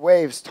its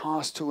waves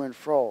toss to and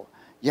fro,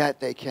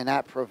 yet they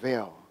cannot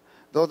prevail.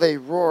 Though they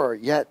roar,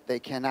 yet they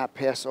cannot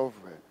pass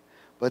over it.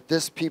 But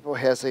this people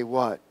has a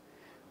what?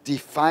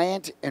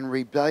 Defiant and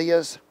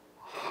rebellious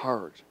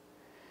heart.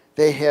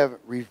 They have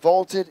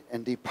revolted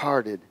and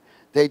departed.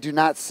 They do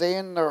not say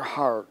in their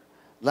heart,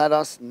 let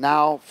us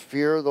now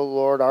fear the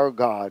Lord our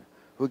God,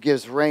 who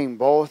gives rain,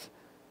 both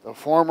the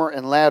former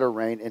and latter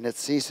rain, in its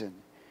season.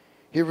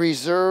 He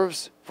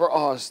reserves for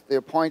us the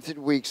appointed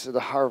weeks of the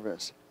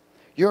harvest.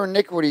 Your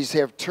iniquities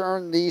have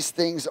turned these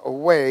things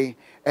away,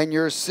 and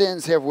your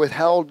sins have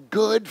withheld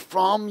good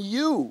from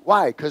you.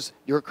 Why? Because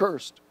you're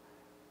cursed.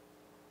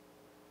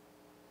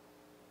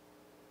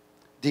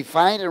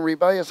 Defiant and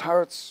rebellious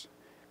hearts,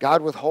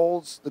 God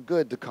withholds the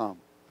good to come.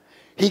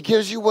 He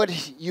gives you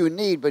what you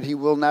need, but he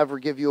will never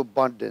give you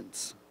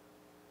abundance.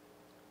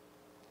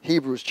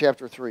 Hebrews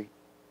chapter 3.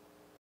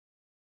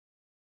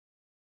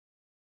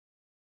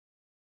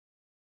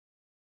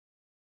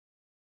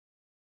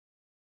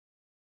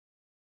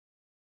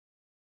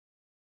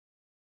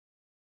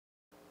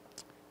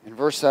 In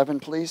verse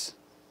 7, please.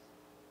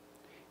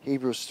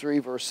 Hebrews 3,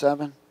 verse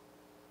 7.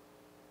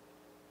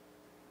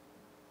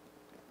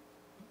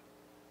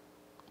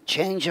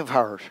 Change of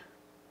heart.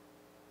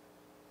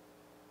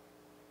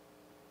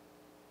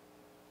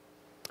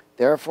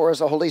 Therefore, as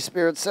the Holy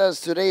Spirit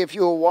says today, if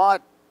you will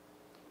what?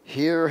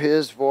 Hear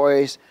his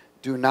voice,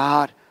 do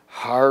not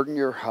harden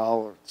your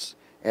hearts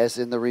as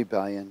in the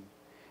rebellion,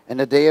 in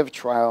the day of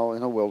trial in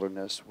the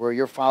wilderness, where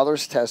your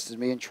fathers tested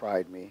me and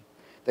tried me.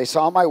 They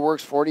saw my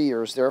works 40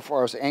 years. Therefore,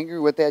 I was angry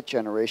with that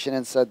generation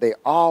and said, they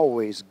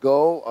always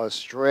go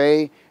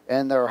astray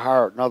in their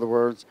heart. In other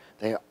words,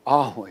 they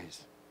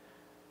always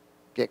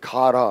get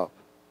caught up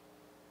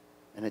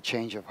in a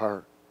change of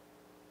heart.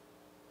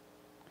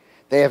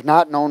 They have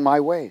not known my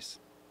ways.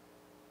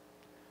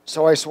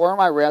 So I swore in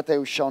my wrath,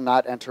 they shall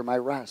not enter my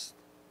rest.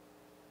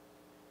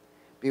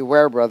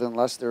 Beware, brethren,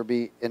 lest there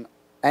be in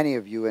any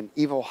of you an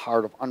evil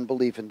heart of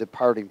unbelief in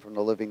departing from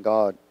the living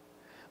God.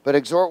 But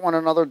exhort one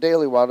another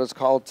daily while it is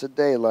called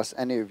today, lest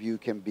any of you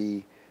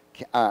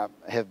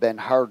have been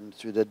hardened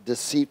through the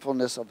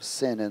deceitfulness of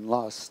sin and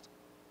lust.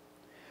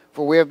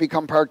 For we have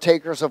become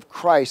partakers of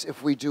Christ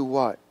if we do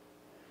what?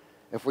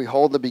 If we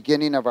hold the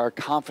beginning of our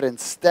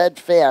confidence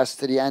steadfast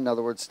to the end, in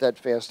other words,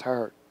 steadfast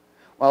heart.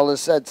 Well, it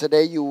is said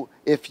today,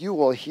 if you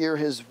will hear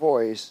his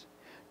voice,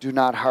 do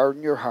not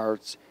harden your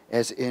hearts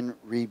as in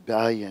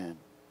rebellion.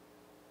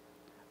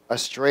 A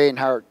stray in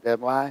heart.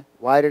 Why?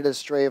 Why did it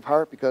stray of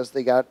heart? Because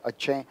they got a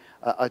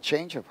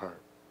change of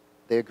heart.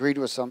 They agreed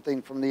with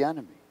something from the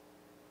enemy.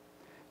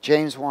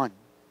 James 1.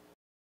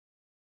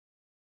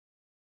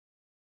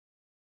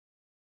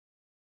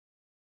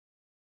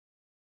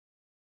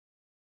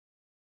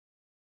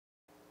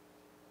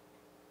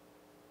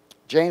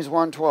 James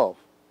 1:12.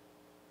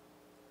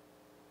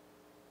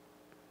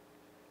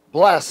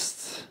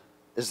 Blessed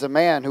is the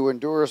man who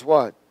endures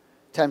what?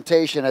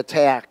 Temptation,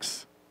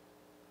 attacks.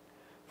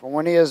 For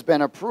when he has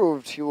been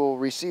approved, he will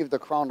receive the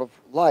crown of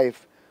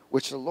life,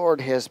 which the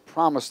Lord has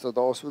promised to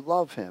those who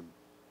love him.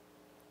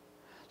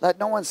 Let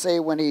no one say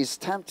when he's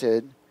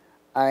tempted,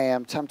 I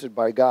am tempted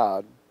by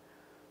God.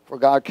 For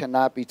God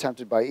cannot be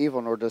tempted by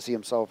evil, nor does he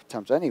himself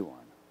tempt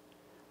anyone.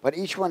 But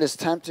each one is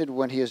tempted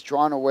when he is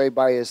drawn away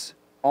by his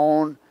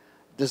own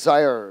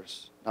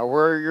desires. Now,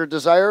 where are your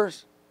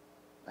desires?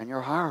 In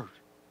your heart.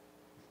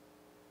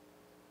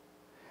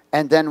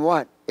 And then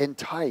what?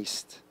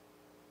 Enticed.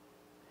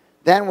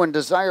 Then when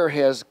desire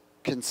has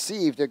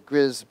conceived, it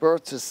gives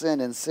birth to sin,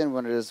 and sin,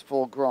 when it is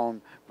full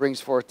grown,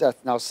 brings forth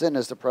death. Now sin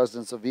is the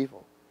presence of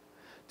evil.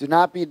 Do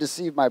not be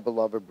deceived, my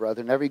beloved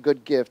brethren. Every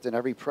good gift and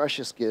every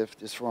precious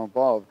gift is from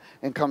above,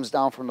 and comes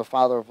down from the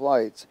Father of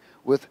lights,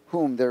 with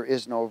whom there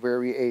is no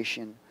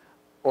variation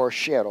or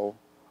shadow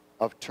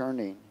of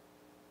turning.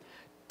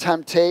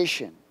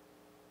 Temptation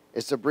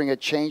is to bring a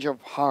change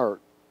of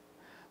heart.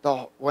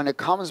 When it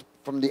comes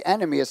from the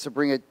enemy, it's to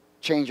bring a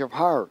change of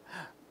heart.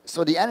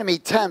 So the enemy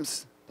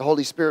tempts, the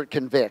Holy Spirit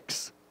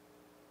convicts.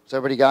 So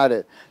everybody got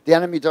it? The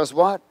enemy does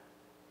what?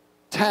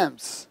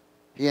 Tempts.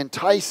 He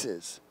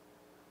entices.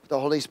 The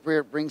Holy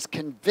Spirit brings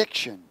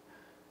conviction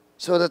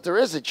so that there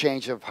is a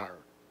change of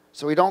heart.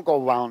 So we don't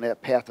go down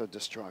that path of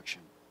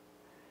destruction.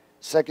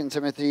 2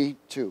 Timothy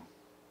 2.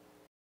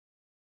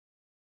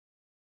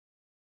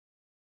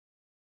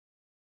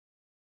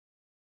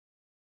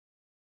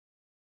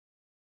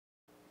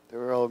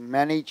 There are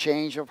many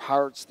change of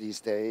hearts these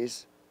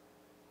days.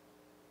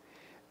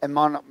 And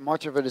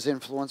much of it is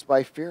influenced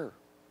by fear.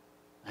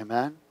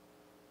 Amen?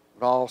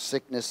 With all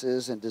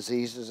sicknesses and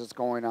diseases that's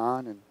going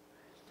on, and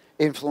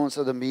influence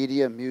of the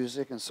media,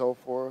 music, and so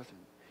forth.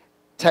 And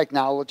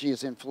technology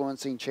is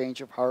influencing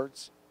change of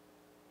hearts.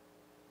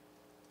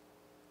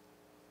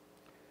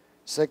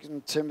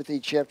 2 Timothy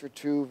chapter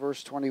 2,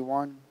 verse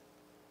 21.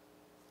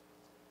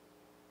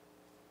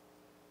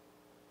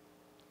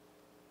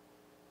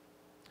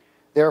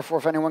 Therefore,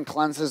 if anyone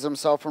cleanses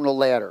himself from the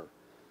latter,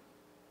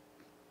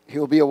 he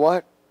will be a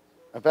what?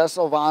 A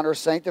vessel of honor,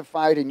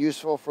 sanctified and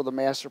useful for the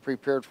master,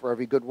 prepared for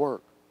every good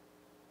work.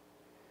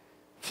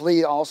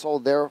 Flee also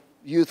their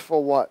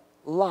youthful what?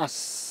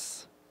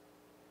 Lusts.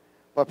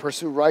 But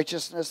pursue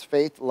righteousness,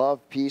 faith, love,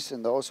 peace,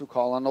 and those who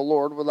call on the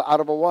Lord out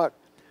of a what?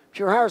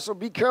 Pure heart. So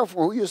be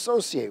careful who you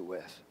associate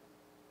with.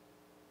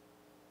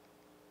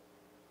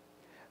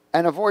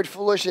 And avoid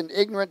foolish and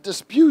ignorant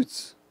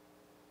disputes.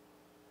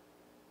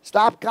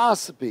 Stop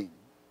gossiping,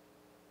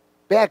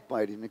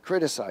 backbiting, and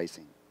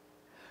criticizing,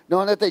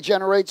 knowing that they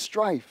generate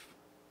strife.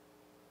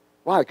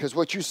 Why? Because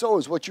what you sow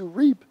is what you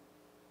reap.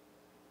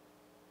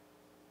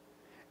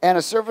 And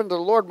a servant of the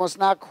Lord must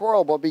not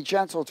quarrel, but be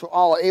gentle to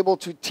all, able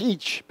to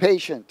teach,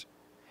 patient.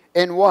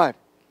 In what?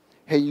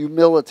 In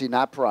humility,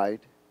 not pride.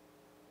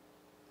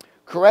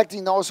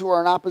 Correcting those who are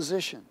in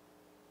opposition.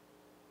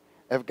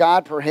 If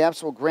God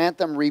perhaps will grant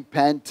them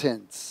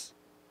repentance,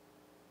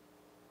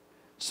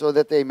 so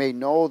that they may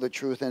know the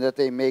truth and that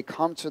they may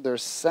come to their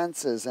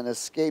senses and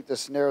escape the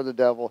snare of the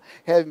devil,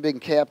 having been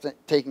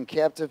taken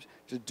captive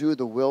to do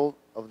the will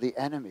of the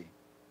enemy.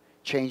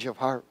 Change of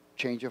heart,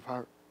 change of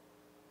heart.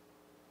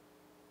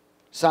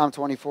 Psalm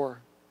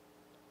 24.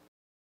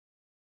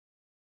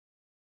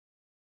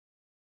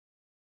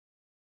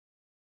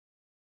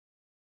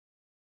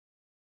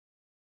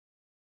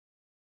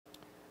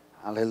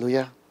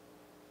 Hallelujah.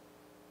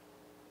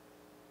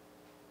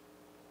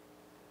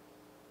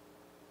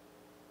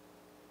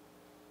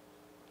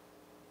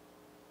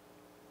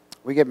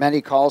 We get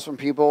many calls from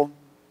people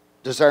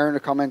desiring to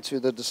come into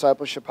the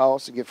discipleship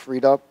house and get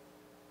freed up.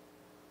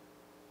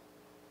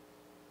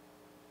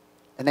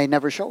 And they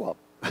never show up.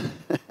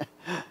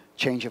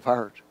 Change of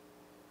heart.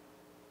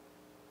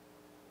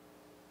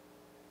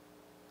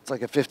 It's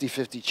like a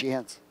 50-50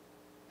 chance.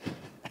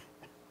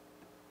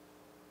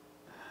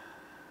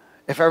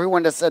 If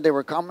everyone that said they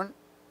were coming,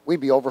 we'd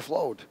be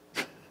overflowed.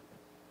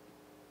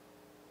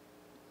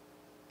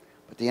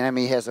 But the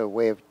enemy has a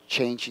way of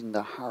changing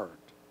the heart.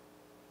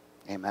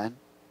 Amen.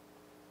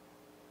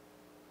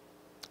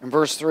 In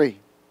verse 3,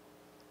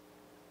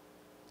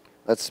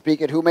 let's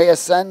speak it. Who may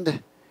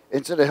ascend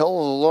into the hill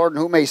of the Lord, and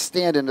who may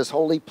stand in his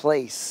holy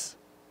place?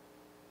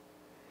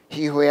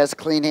 He who has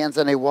clean hands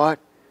and a what?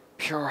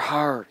 Pure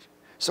heart.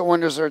 So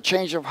when there's a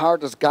change of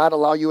heart, does God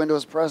allow you into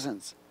his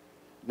presence?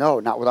 No,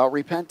 not without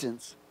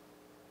repentance.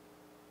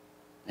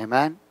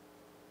 Amen.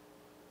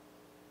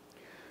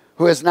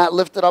 Who has not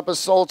lifted up his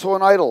soul to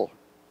an idol.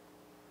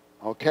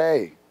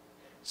 Okay.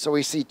 So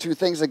we see two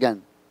things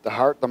again. The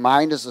heart, the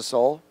mind is the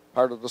soul,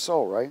 part of the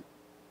soul, right?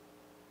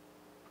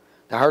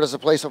 The heart is a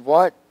place of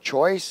what?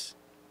 Choice.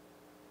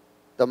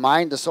 The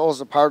mind, the soul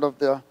is a part of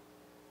the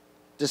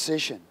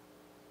decision.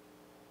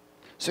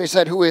 So he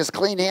said, who has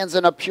clean hands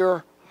and a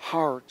pure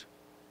heart.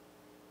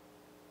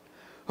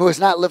 Who has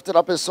not lifted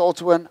up his soul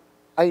to an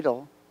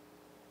idol,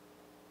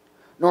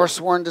 nor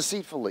sworn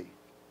deceitfully.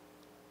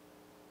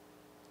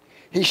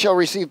 He shall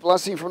receive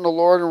blessing from the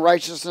Lord and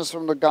righteousness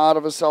from the God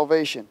of his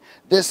salvation.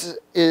 This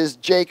is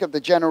Jacob, the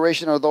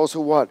generation of those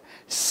who what?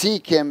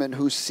 Seek him and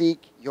who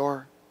seek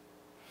your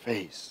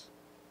face.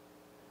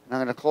 And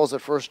I'm going to close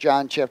at 1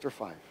 John chapter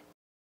 5.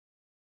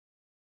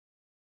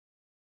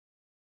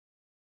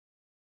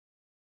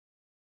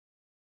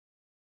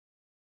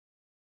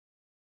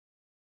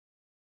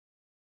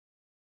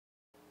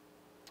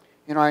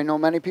 You know, I know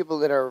many people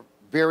that are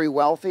very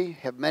wealthy,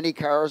 have many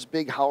cars,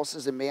 big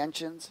houses and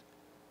mansions.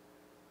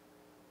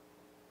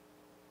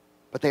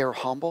 But they are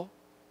humble,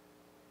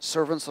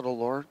 servants of the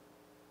Lord.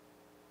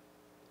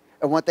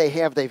 And what they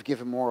have, they've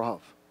given more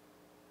of.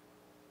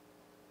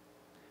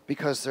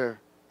 Because they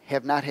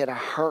have not had a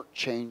heart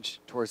change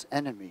towards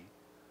enemy.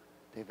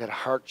 They've had a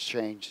heart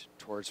change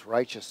towards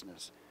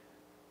righteousness.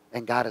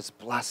 And God has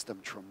blessed them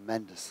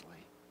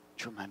tremendously,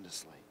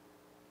 tremendously.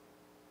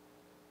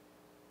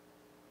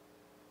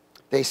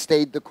 They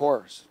stayed the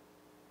course.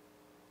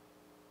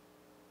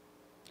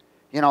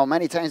 You know,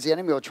 many times the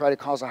enemy will try to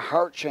cause a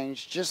heart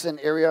change just in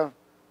an area.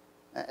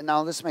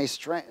 Now, this may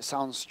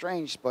sound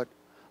strange, but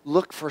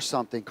look for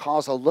something.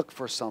 Cause a look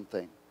for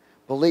something.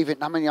 Believe it.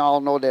 How many of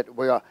y'all know that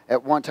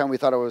at one time we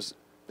thought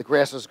the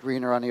grass was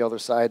greener on the other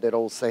side, that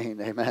old saying,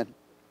 amen?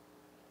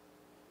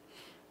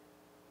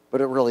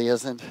 But it really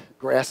isn't.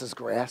 Grass is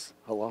grass.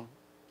 Hello?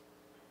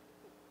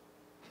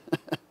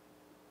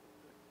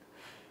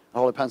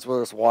 All depends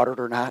whether it's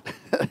watered or not.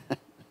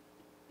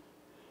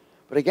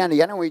 But again,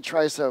 the enemy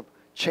tries to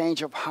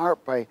change of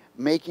heart by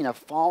making a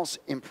false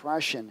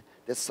impression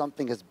that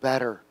something is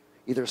better,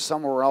 either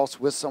somewhere else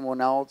with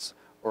someone else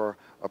or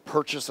a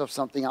purchase of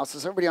something else.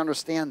 Does everybody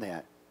understand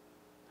that?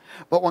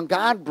 But when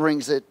God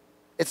brings it,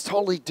 it's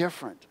totally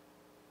different.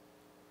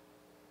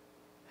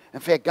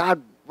 In fact,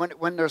 God,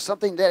 when there's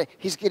something that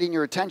he's getting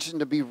your attention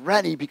to be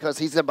ready because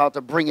he's about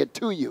to bring it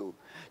to you.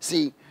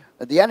 See,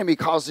 the enemy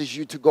causes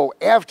you to go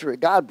after it.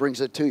 God brings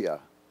it to you.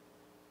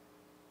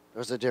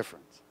 There's a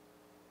difference.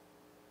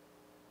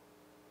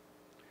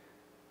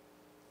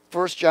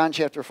 1 John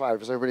chapter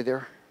 5. Is everybody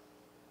there?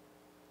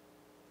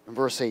 In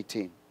verse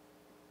 18.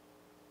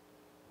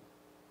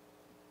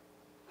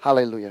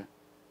 Hallelujah.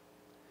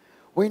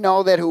 We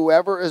know that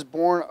whoever is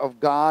born of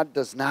God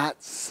does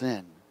not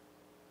sin.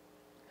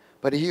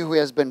 But he who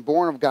has been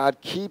born of God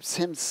keeps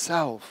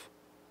himself.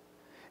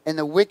 And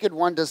the wicked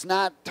one does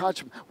not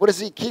touch him. What does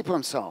he keep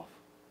himself?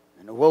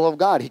 In the will of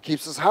God. He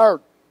keeps his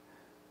heart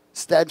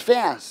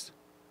steadfast.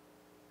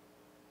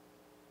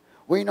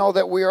 We know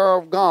that we are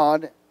of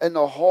God, and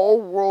the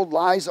whole world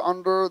lies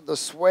under the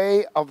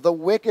sway of the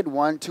wicked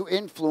one to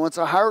influence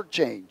a heart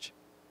change.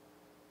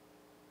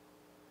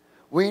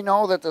 We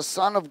know that the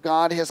Son of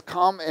God has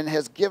come and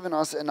has given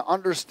us an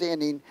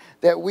understanding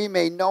that we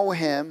may know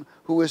him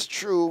who is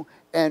true,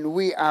 and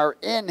we are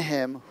in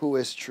him who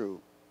is true,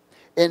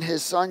 in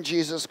his Son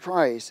Jesus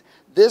Christ.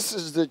 This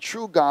is the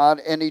true God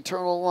and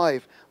eternal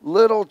life.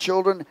 Little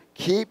children,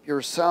 keep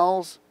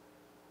yourselves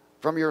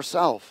from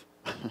yourself,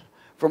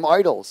 from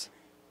idols.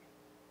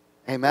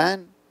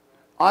 Amen?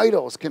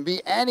 Idols can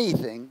be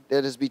anything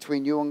that is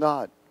between you and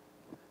God.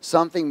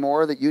 Something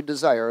more that you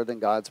desire than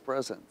God's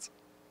presence.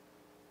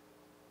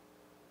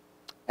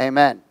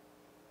 Amen.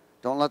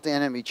 Don't let the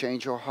enemy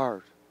change your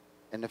heart.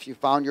 And if you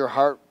found your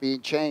heart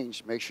being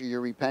changed, make sure you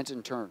repent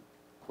and turn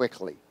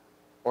quickly,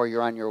 or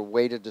you're on your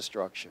way to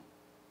destruction.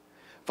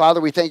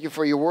 Father, we thank you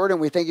for your word, and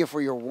we thank you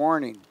for your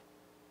warning,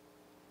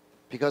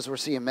 because we're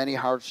seeing many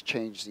hearts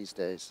change these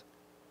days.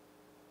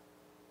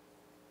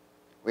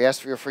 We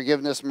ask for your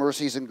forgiveness,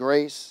 mercies, and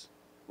grace.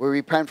 We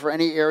repent for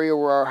any area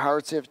where our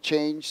hearts have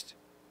changed,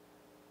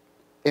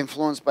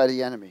 influenced by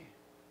the enemy.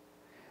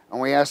 And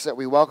we ask that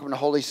we welcome the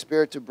Holy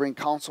Spirit to bring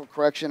counsel,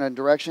 correction, and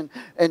direction,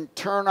 and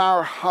turn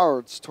our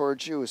hearts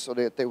towards you so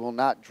that they will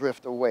not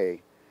drift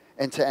away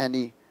into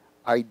any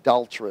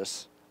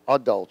adulterous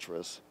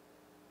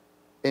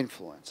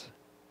influence,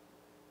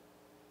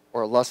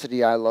 or lust of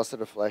the eye, lust of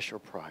the flesh, or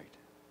pride.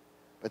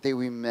 But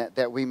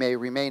that we may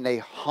remain a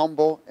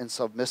humble and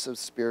submissive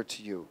spirit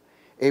to you,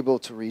 able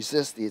to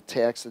resist the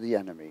attacks of the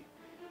enemy.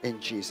 In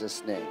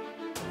Jesus' name.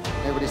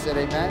 Everybody said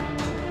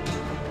amen?